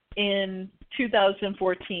Kickstarter in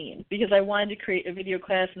 2014 because I wanted to create a video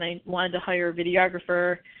class and I wanted to hire a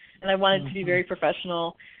videographer and I wanted to be very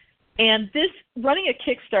professional. And this, running a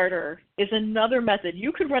Kickstarter is another method.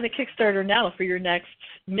 You could run a Kickstarter now for your next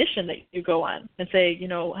mission that you go on and say,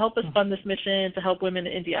 help us fund this mission to help women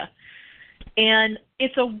in India. And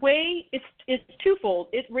it's a way, it's twofold.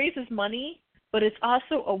 It raises money, but it's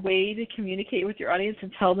also a way to communicate with your audience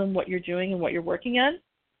and tell them what you're doing and what you're working on.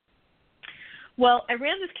 Well, I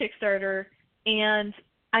ran this Kickstarter, and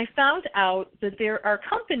I found out that there are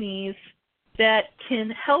companies that can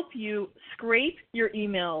help you scrape your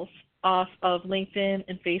emails off of LinkedIn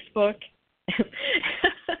and Facebook.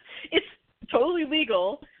 It's totally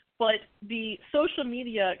legal, but the social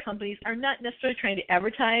media companies are not necessarily trying to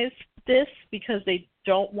advertise this because they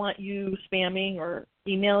don't want you spamming or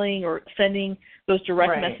emailing or sending those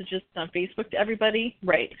direct messages on Facebook to everybody.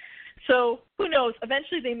 Right. So who knows?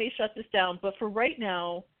 Eventually they may shut this down, but for right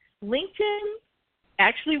now, LinkedIn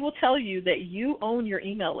actually will tell you that you own your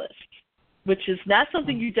email list, which is not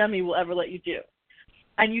something Udemy will ever let you do.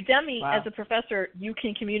 On Udemy, as a professor, you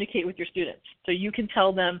can communicate with your students. So you can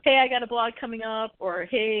tell them, hey, I got a blog coming up, or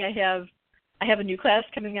hey, I have a new class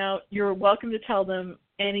coming out. You're welcome to tell them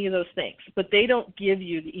any of those things, but they don't give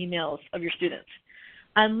you the emails of your students.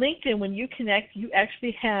 On LinkedIn, when you connect, you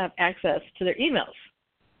actually have access to their emails.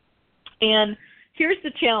 And here's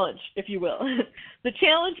the challenge, if you will. The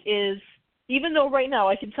challenge is, even though right now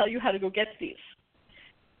I can tell you how to go get these,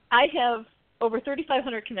 I have over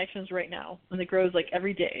 3,500 connections right now, and it grows like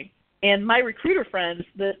every day. And my recruiter friends,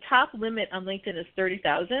 the top limit on LinkedIn is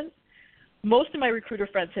 30,000. Most of my recruiter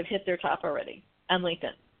friends have hit their top already on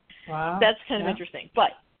LinkedIn. Wow. That's kind of interesting.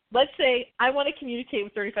 But let's say I want to communicate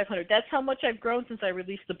with 3,500. That's how much I've grown since I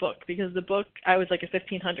released the book, because the book, I was like a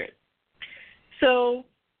 1,500. So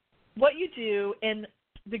what you do, and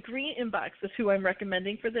the Green Inbox is who I'm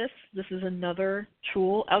recommending for this. This is another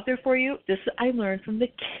tool out there for you. This I learned from the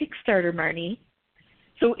Kickstarter, Marnie.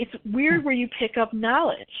 So it's weird where you pick up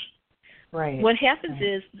knowledge. Right. What happens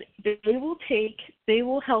is they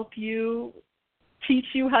will help you, teach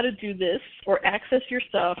you how to do this or access your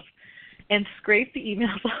stuff and scrape the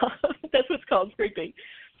emails off. That's what's called scraping.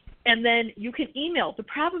 And then you can email. The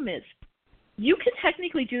problem is you can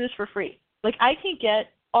technically do this for free. Like I can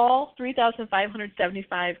get all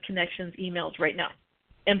 3,575 connections emails right now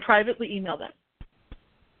and privately email them.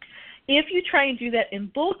 If you try and do that in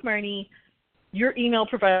bulk, Marnie, your email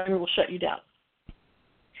provider will shut you down.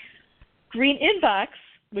 Green Inbox,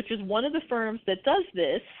 which is one of the firms that does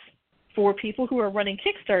this for people who are running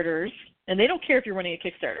Kickstarters, and they don't care if you're running a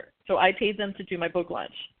Kickstarter, so I paid them to do my book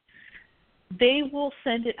launch. They will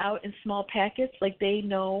send it out in small packets, like they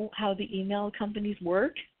know how the email companies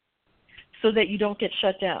work, so that you don't get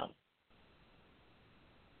shut down.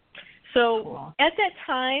 So At that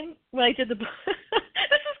time when I did the book, this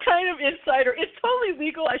is kind of insider. It's totally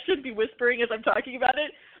legal. I shouldn't be whispering as I'm talking about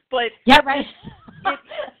it, but yeah, right.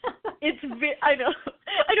 I know.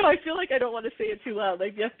 I feel like I don't want to say it too loud,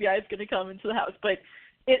 like the FBI is going to come into the house, but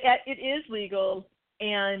it is legal,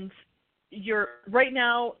 and right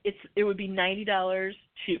now it would be $90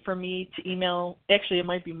 for me to email. Actually, it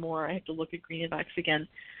might be more. I have to look at Green Inbox again.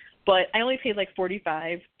 But I only paid like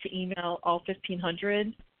 $45 to email all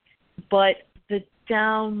 1,500. But the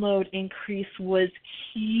download increase was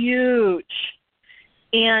huge.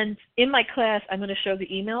 And in my class, I'm going to show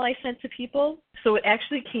the email I sent to people. So it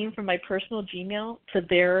actually came from my personal Gmail to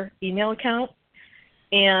their email account.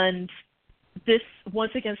 And this,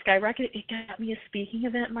 once again, skyrocketed. It got me a speaking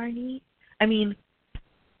event, Marnie. I mean,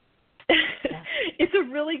 it's a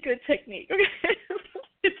really good technique. Okay?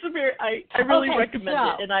 It's a very, I really recommend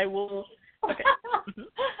it, and I will. Okay.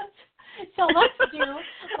 So let's do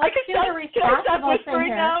the responsible thing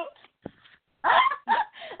here.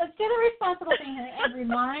 Let's do the responsible thing here and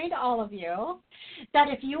remind all of you that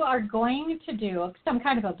if you are going to do some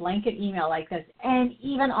kind of a blanket email like this, and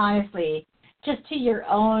even honestly, just to your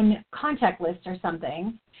own contact list or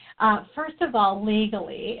something, first of all,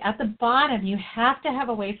 legally, at the bottom, you have to have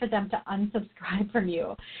a way for them to unsubscribe from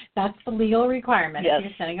you. That's the legal requirement. Yes. If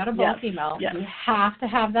you're sending out a bulk email, Yes. you have to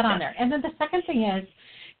have that on there. And then the second thing is,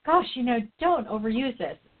 gosh, don't overuse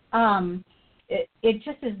this. It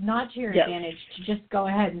just is not to your advantage to just go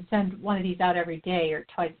ahead and send one of these out every day or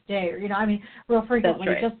twice a day, or real frequently.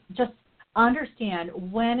 That's right. Just understand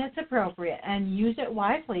when it's appropriate and use it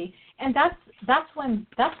wisely, and that's when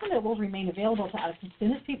it will remain available to us. As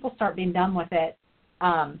soon as people start being done with it,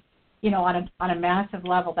 on a massive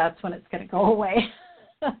level, that's when it's going to go away.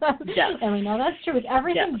 Yes. And we know that's true with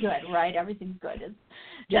everything good, right? Everything's good. It's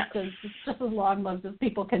just as long-lived as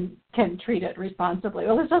people can treat it responsibly.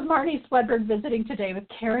 Well, this is Marnie Swedberg visiting today with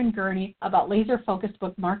Karen Gurney about laser-focused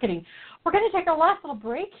book marketing. We're going to take our last little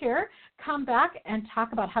break here, come back and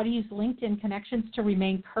talk about how to use LinkedIn connections to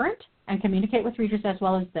remain current and communicate with readers, as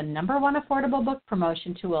well as the #1 affordable book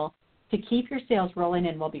promotion tool to keep your sales rolling,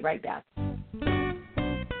 and we'll be right back.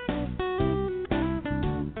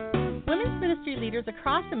 Ministry leaders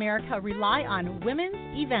across America rely on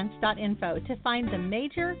womensevents.info to find the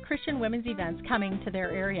major Christian women's events coming to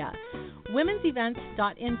their area.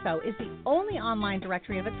 Womensevents.info is the only online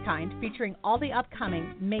directory of its kind featuring all the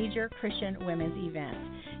upcoming major Christian women's events.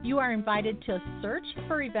 You are invited to search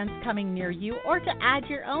for events coming near you or to add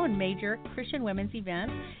your own major Christian women's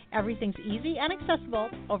events. Everything's easy and accessible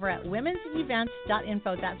over at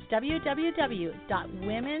womensevents.info. That's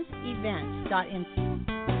www.womensevents.info.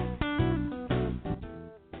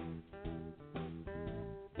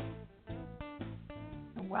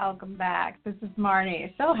 Welcome back. This is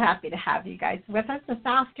Marnie. So happy to have you guys with us this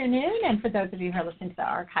afternoon. And for those of you who are listening to the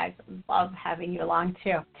archives, love having you along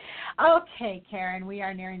too. Okay, Karen, we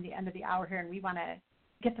are nearing the end of the hour here, and we want to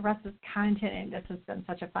get the rest of this content in. This has been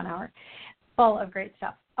such a fun hour, full of great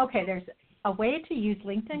stuff. Okay, there's a way to use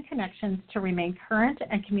LinkedIn connections to remain current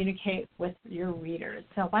and communicate with your readers.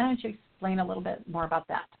 So why don't you explain a little bit more about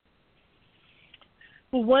that?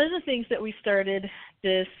 Well, one of the things that we started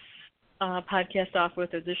this podcast off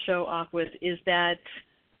with, or this show off with, is that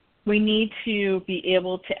we need to be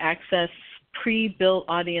able to access pre-built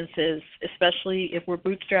audiences, especially if we're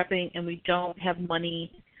bootstrapping and we don't have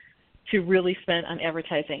money to really spend on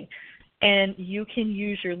advertising. And you can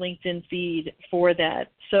use your LinkedIn feed for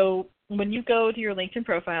that. So when you go to your LinkedIn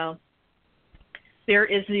profile, there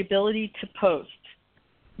is the ability to post.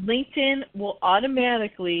 LinkedIn will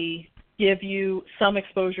automatically give you some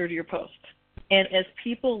exposure to your post. And as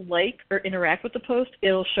people like or interact with the post,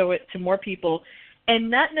 it'll show it to more people, and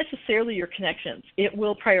not necessarily your connections. It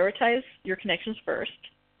will prioritize your connections first,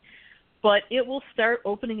 but it will start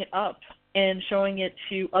opening it up and showing it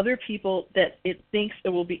to other people that it thinks it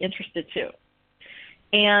will be interested to.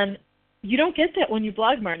 And you don't get that when you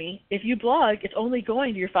blog, Marnie. If you blog, it's only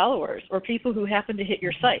going to your followers or people who happen to hit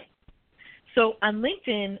your site. So on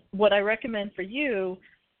LinkedIn, what I recommend for you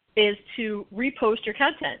is to repost your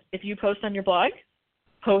content. If you post on your blog,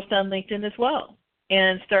 post on LinkedIn as well,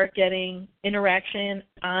 and start getting interaction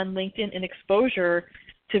on LinkedIn and exposure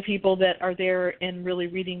to people that are there and really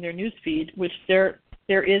reading their news feed, which there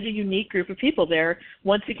is a unique group of people there.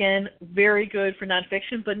 Once again, very good for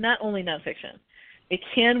nonfiction, but not only nonfiction. It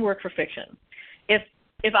can work for fiction. If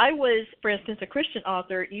I was, for instance, a Christian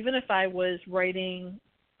author, even if I was writing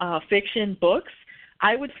fiction books,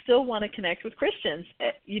 I would still want to connect with Christians,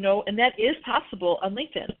 and that is possible on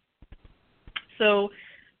LinkedIn. So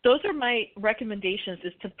those are my recommendations,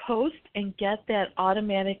 is to post and get that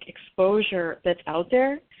automatic exposure that's out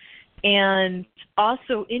there. And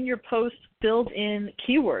also in your posts, build in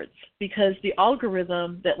keywords, because the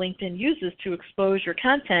algorithm that LinkedIn uses to expose your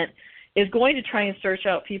content is going to try and search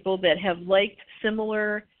out people that have liked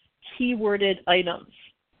similar keyworded items,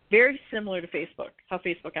 very similar to Facebook, how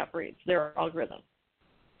Facebook operates, their algorithm.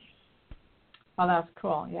 Oh, that's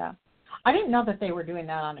cool. Yeah, I didn't know that they were doing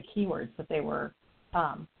that on the keywords, that they were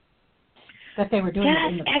doing it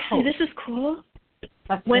in the actually, post. this is cool.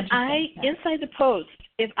 That's when inside the post,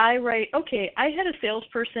 if I write, okay, I had a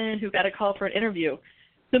salesperson who got a call for an interview,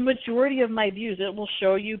 the majority of my views, it will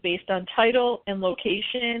show you based on title and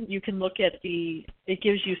location. You can look at it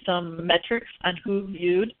gives you some metrics on who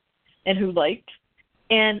viewed and who liked.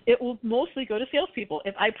 And it will mostly go to salespeople.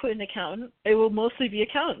 If I put an accountant, it will mostly be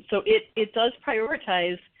accountants. So it does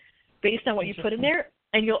prioritize based on what you put in there.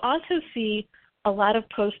 And you'll also see a lot of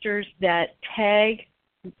posters that tag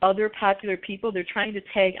other popular people. They're trying to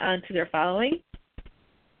tag onto their following.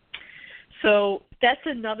 So that's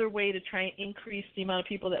another way to try and increase the amount of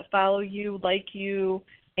people that follow you, like you,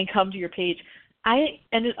 and come to your page. I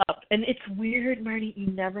ended up, and it's weird, Marty, you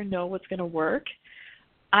never know what's going to work.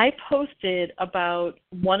 I posted about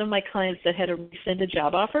one of my clients that had a rescinded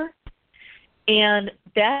job offer, and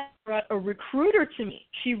that brought a recruiter to me.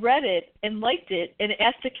 She read it and liked it and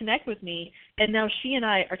asked to connect with me, and now she and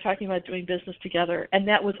I are talking about doing business together, and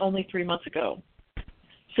that was only 3 months ago.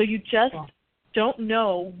 So you just don't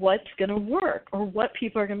know what's going to work or what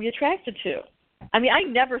people are going to be attracted to. I mean, I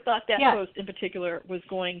never thought that post in particular was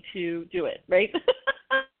going to do it, right?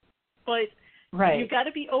 But you've got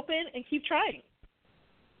to be open and keep trying.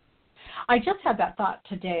 I just had that thought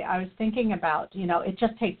today. I was thinking about, it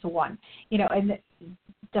just takes one, and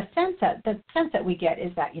the sense that we get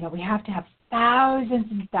is that, we have to have thousands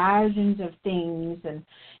and thousands of things and,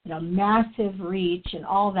 massive reach and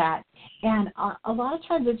all that. And a lot of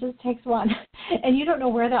times it just takes one, and you don't know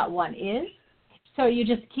where that one is. So you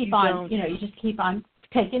just keep on, you just keep on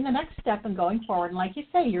taking the next step and going forward. And like you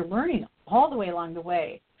say, you're learning all the way along the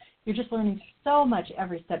way. You're just learning so much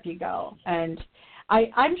every step you go. And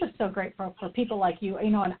I'm just so grateful for people like you,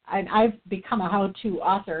 and I've become a how-to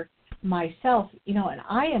author myself, and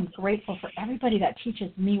I am grateful for everybody that teaches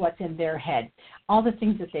me what's in their head, all the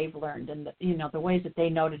things that they've learned and, the ways that they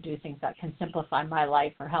know to do things that can simplify my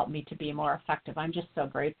life or help me to be more effective. I'm just so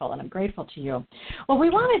grateful, and I'm grateful to you. Well, we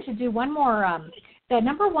wanted to do one more, the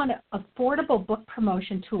number one affordable book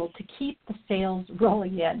promotion tool to keep the sales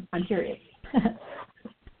rolling in. I'm curious.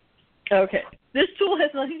 Okay. This tool has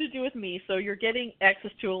nothing to do with me, so you're getting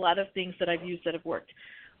access to a lot of things that I've used that have worked.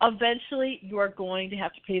 Eventually, you are going to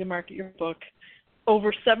have to pay to market your book.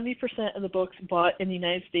 Over 70% of the books bought in the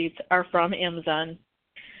United States are from Amazon.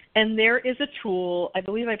 And there is a tool, I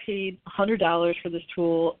believe I paid $100 for this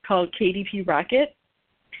tool, called KDP Rocket.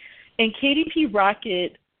 And KDP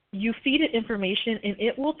Rocket, you feed it information, and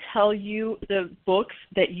it will tell you the books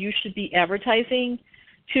that you should be advertising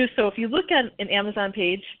to. So if you look at an Amazon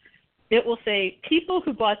page, it will say, people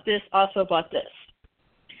who bought this also bought this.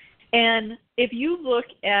 And if you look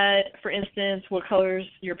at, for instance, What Color's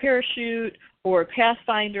Your Parachute or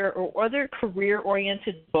Pathfinder or other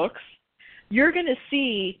career-oriented books, you're going to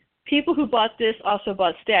see people who bought this also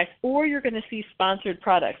bought Stacked, or you're going to see sponsored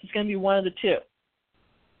products. It's going to be one of the two.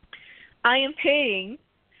 I am paying,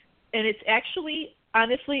 and it's actually,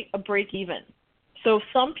 honestly, a break even. So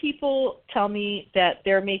some people tell me that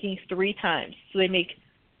they're making 3 times. So they make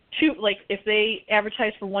if they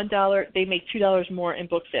advertise for $1, they make $2 more in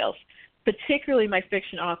book sales. Particularly my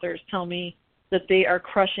fiction authors tell me that they are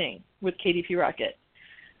crushing with KDP Rocket.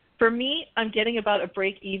 For me, I'm getting about a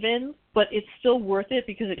break even, but it's still worth it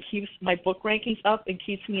because it keeps my book rankings up and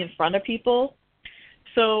keeps me in front of people.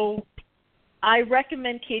 So I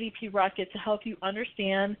recommend KDP Rocket to help you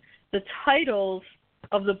understand the titles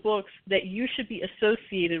of the books that you should be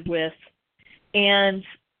associated with. And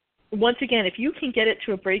once again, if you can get it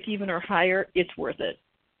to a break even or higher, it's worth it.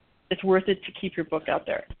 It's worth it to keep your book out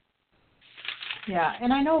there. Yeah,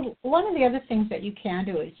 and I know one of the other things that you can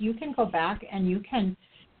do is you can go back and you can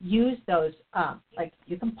use those,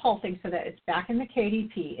 you can pull things so that it's back in the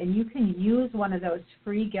KDP, and you can use one of those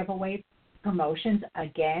free giveaway promotions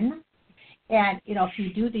again. And, if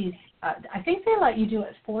you do these, I think they let you do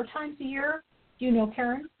it 4 times a year. Do you know,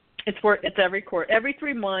 Karen? It's every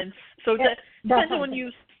 3 months. So it depends on when you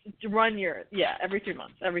run every 3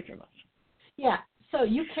 months. Yeah, so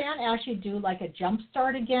you can actually do like a jump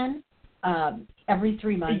start again every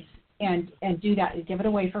 3 months and do that and give it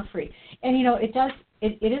away for free. And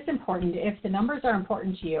it is important, if the numbers are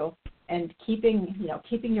important to you, and keeping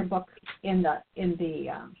your book in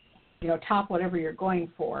the top whatever you're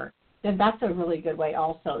going for, then that's a really good way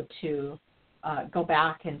also to go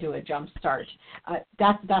back and do a jump start.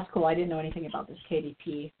 That's cool. I didn't know anything about this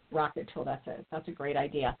KDP Rocket tool. That's a great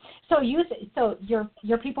idea. So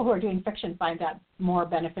your people who are doing fiction find that more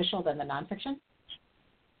beneficial than the nonfiction?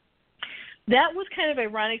 That was kind of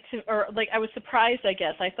ironic I was surprised, I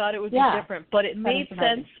guess. I thought it would be different, but it made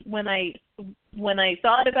sense when I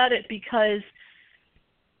thought about it, because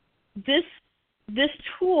this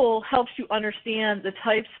tool helps you understand the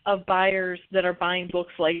types of buyers that are buying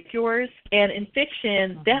books like yours, and in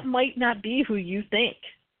fiction, that might not be who you think.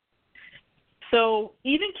 So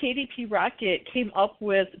even KDP Rocket came up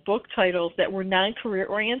with book titles that were non-career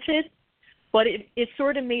oriented, but it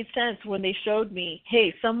sort of made sense when they showed me,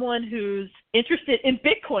 hey, someone who's interested in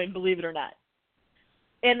Bitcoin, believe it or not.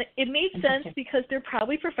 And it made sense because they're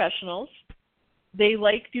probably professionals. They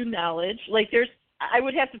like new knowledge. I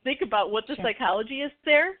would have to think about what the psychology is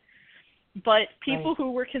there, but people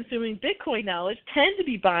who were consuming Bitcoin knowledge tend to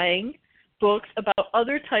be buying books about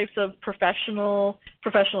other types of professional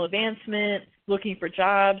advancement, looking for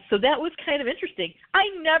jobs. So that was kind of interesting. I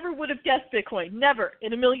never would have guessed Bitcoin, never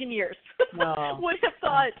in a million years. No. would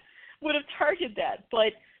have targeted that,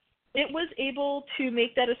 but it was able to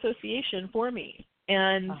make that association for me,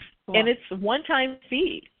 and and it's one-time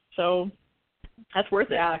fee, so that's worth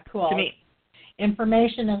it. Yeah, cool. To me.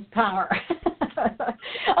 Information is power.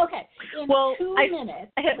 Okay. In 2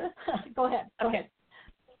 minutes. Go ahead. Okay.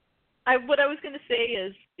 What I was going to say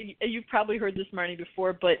is, you've probably heard this, Marnie,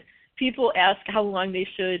 before, but people ask how long they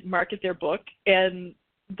should market their book, and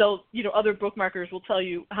they'll, other bookmarkers will tell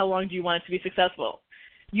you how long do you want it to be successful.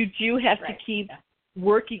 You do have to keep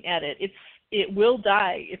working at it. It will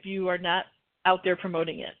die if you are not out there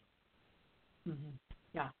promoting it. Mm-hmm.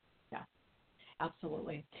 Yeah.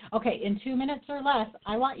 Absolutely. Okay, in 2 minutes or less,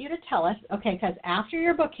 I want you to tell us, because after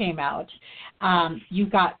your book came out, you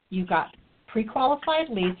got pre-qualified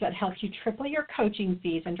leads that helped you triple your coaching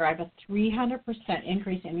fees and drive a 300%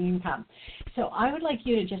 increase in income. So I would like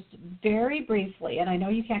you to just very briefly, and I know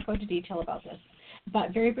you can't go into detail about this,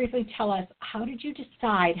 but very briefly tell us, how did you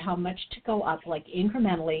decide how much to go up, like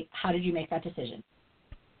incrementally? How did you make that decision?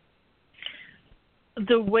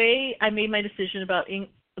 The way I made my decision about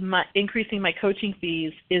increasing my coaching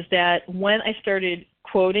fees is that when I started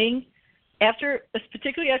quoting,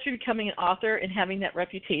 particularly after becoming an author and having that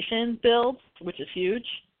reputation build, which is huge,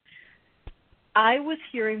 I was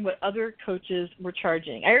hearing what other coaches were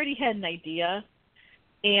charging. I already had an idea,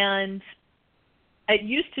 and it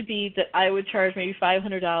used to be that I would charge maybe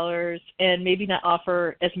 $500 and maybe not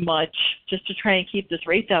offer as much just to try and keep this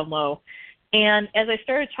rate down low. And as I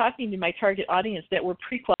started talking to my target audience that were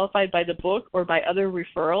pre-qualified by the book or by other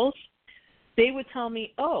referrals, they would tell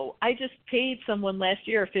me, oh, I just paid someone last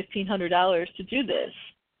year $1,500 to do this.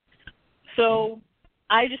 So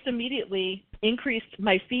I just immediately increased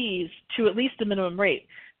my fees to at least the minimum rate.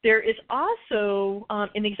 There is also,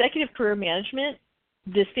 in executive career management,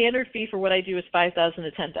 the standard fee for what I do is $5,000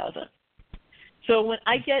 to $10,000. So when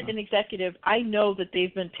I get an executive, I know that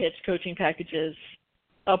they've been pitched coaching packages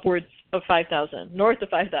upwards of $5,000, north of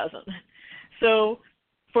 $5,000. So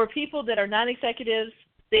for people that are non-executives,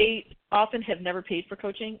 they often have never paid for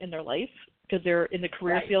coaching in their life because they're in the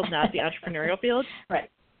career field, not the entrepreneurial field. Right.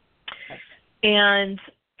 And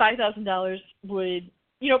 $5,000 would,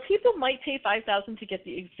 people might pay $5,000 to get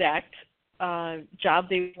the exact job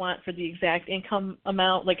they want for the exact income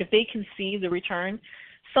amount. Like if they can see the return,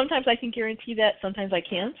 sometimes I can guarantee that, sometimes I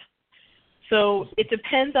can't. So it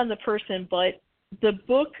depends on the person, but the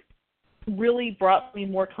book really brought me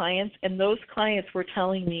more clients, and those clients were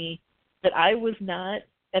telling me that I was not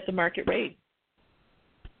at the market rate.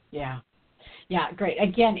 Yeah, great.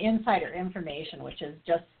 Again, insider information, which is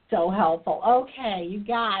just so helpful. Okay, you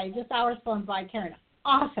guys, this hour's flown by, Karen.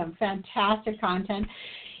 Awesome, fantastic content.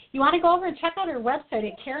 You want to go over and check out her website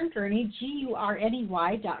at Karen Gurney,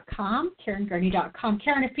 GURNEY.com, KarenGurney.com.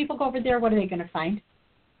 Karen, if people go over there, what are they going to find?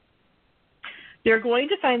 They're going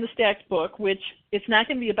to find the Stacked book, which it's not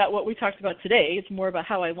going to be about what we talked about today. It's more about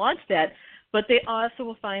how I launched that. But they also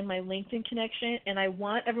will find my LinkedIn connection, and I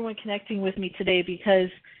want everyone connecting with me today because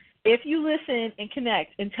if you listen and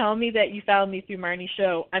connect and tell me that you found me through Marnie's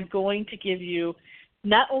show, I'm going to give you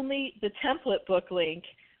not only the template book link,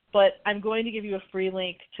 but I'm going to give you a free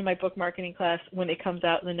link to my book marketing class when it comes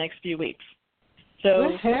out in the next few weeks.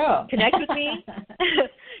 So connect with me,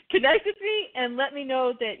 and let me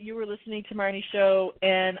know that you were listening to Marnie's show,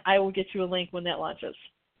 and I will get you a link when that launches.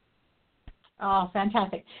 Oh,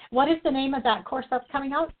 fantastic. What is the name of that course that's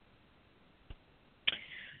coming out?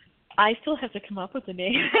 I still have to come up with a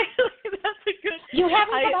name. That's a good. You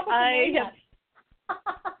haven't come up with a name yet.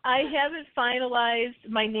 I haven't finalized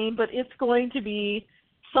my name, but it's going to be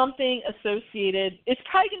something associated. It's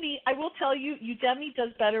probably going to be, I will tell you, Udemy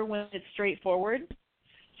does better when it's straightforward.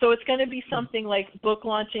 So it's going to be something like book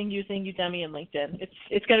launching using Udemy and LinkedIn.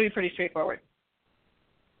 It's going to be pretty straightforward.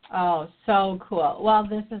 Oh, so cool. Well,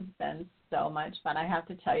 this has been so much fun. I have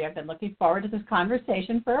to tell you, I've been looking forward to this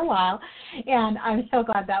conversation for a while, and I'm so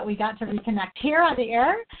glad that we got to reconnect here on the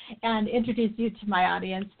air and introduce you to my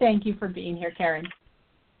audience. Thank you for being here, Karen.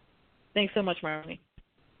 Thanks so much, Marnie.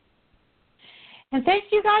 And thanks,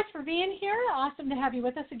 you guys, for being here. Awesome to have you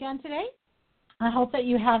with us again today. I hope that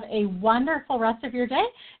you have a wonderful rest of your day.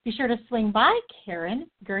 Be sure to swing by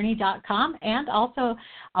KarenGurney.com, and also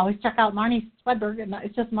always check out Marnie Swedberg.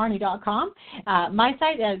 It's just Marnie.com. My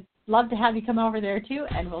site, I'd love to have you come over there too,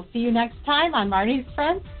 and we'll see you next time on Marnie's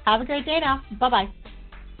Friends. Have a great day now. Bye-bye.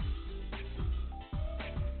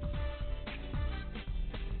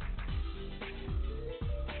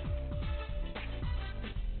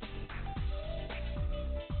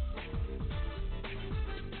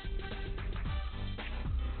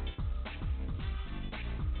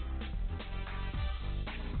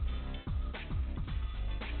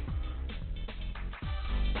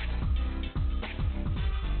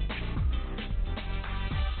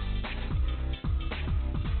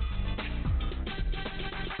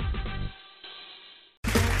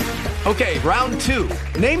 Okay, round two.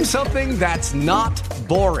 Name something that's not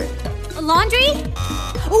boring. A laundry?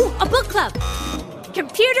 Ooh, a book club.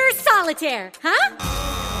 Computer solitaire, huh?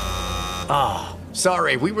 Ah,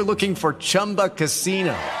 sorry, we were looking for Chumba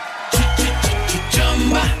Casino.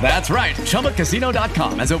 That's right,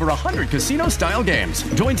 ChumbaCasino.com has over 100 casino-style games.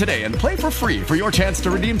 Join today and play for free for your chance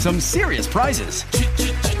to redeem some serious prizes.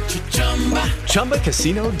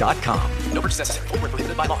 ChumbaCasino.com. No purchase necessary. Void where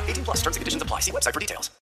prohibited by law. 18+ terms and conditions apply. See website for details.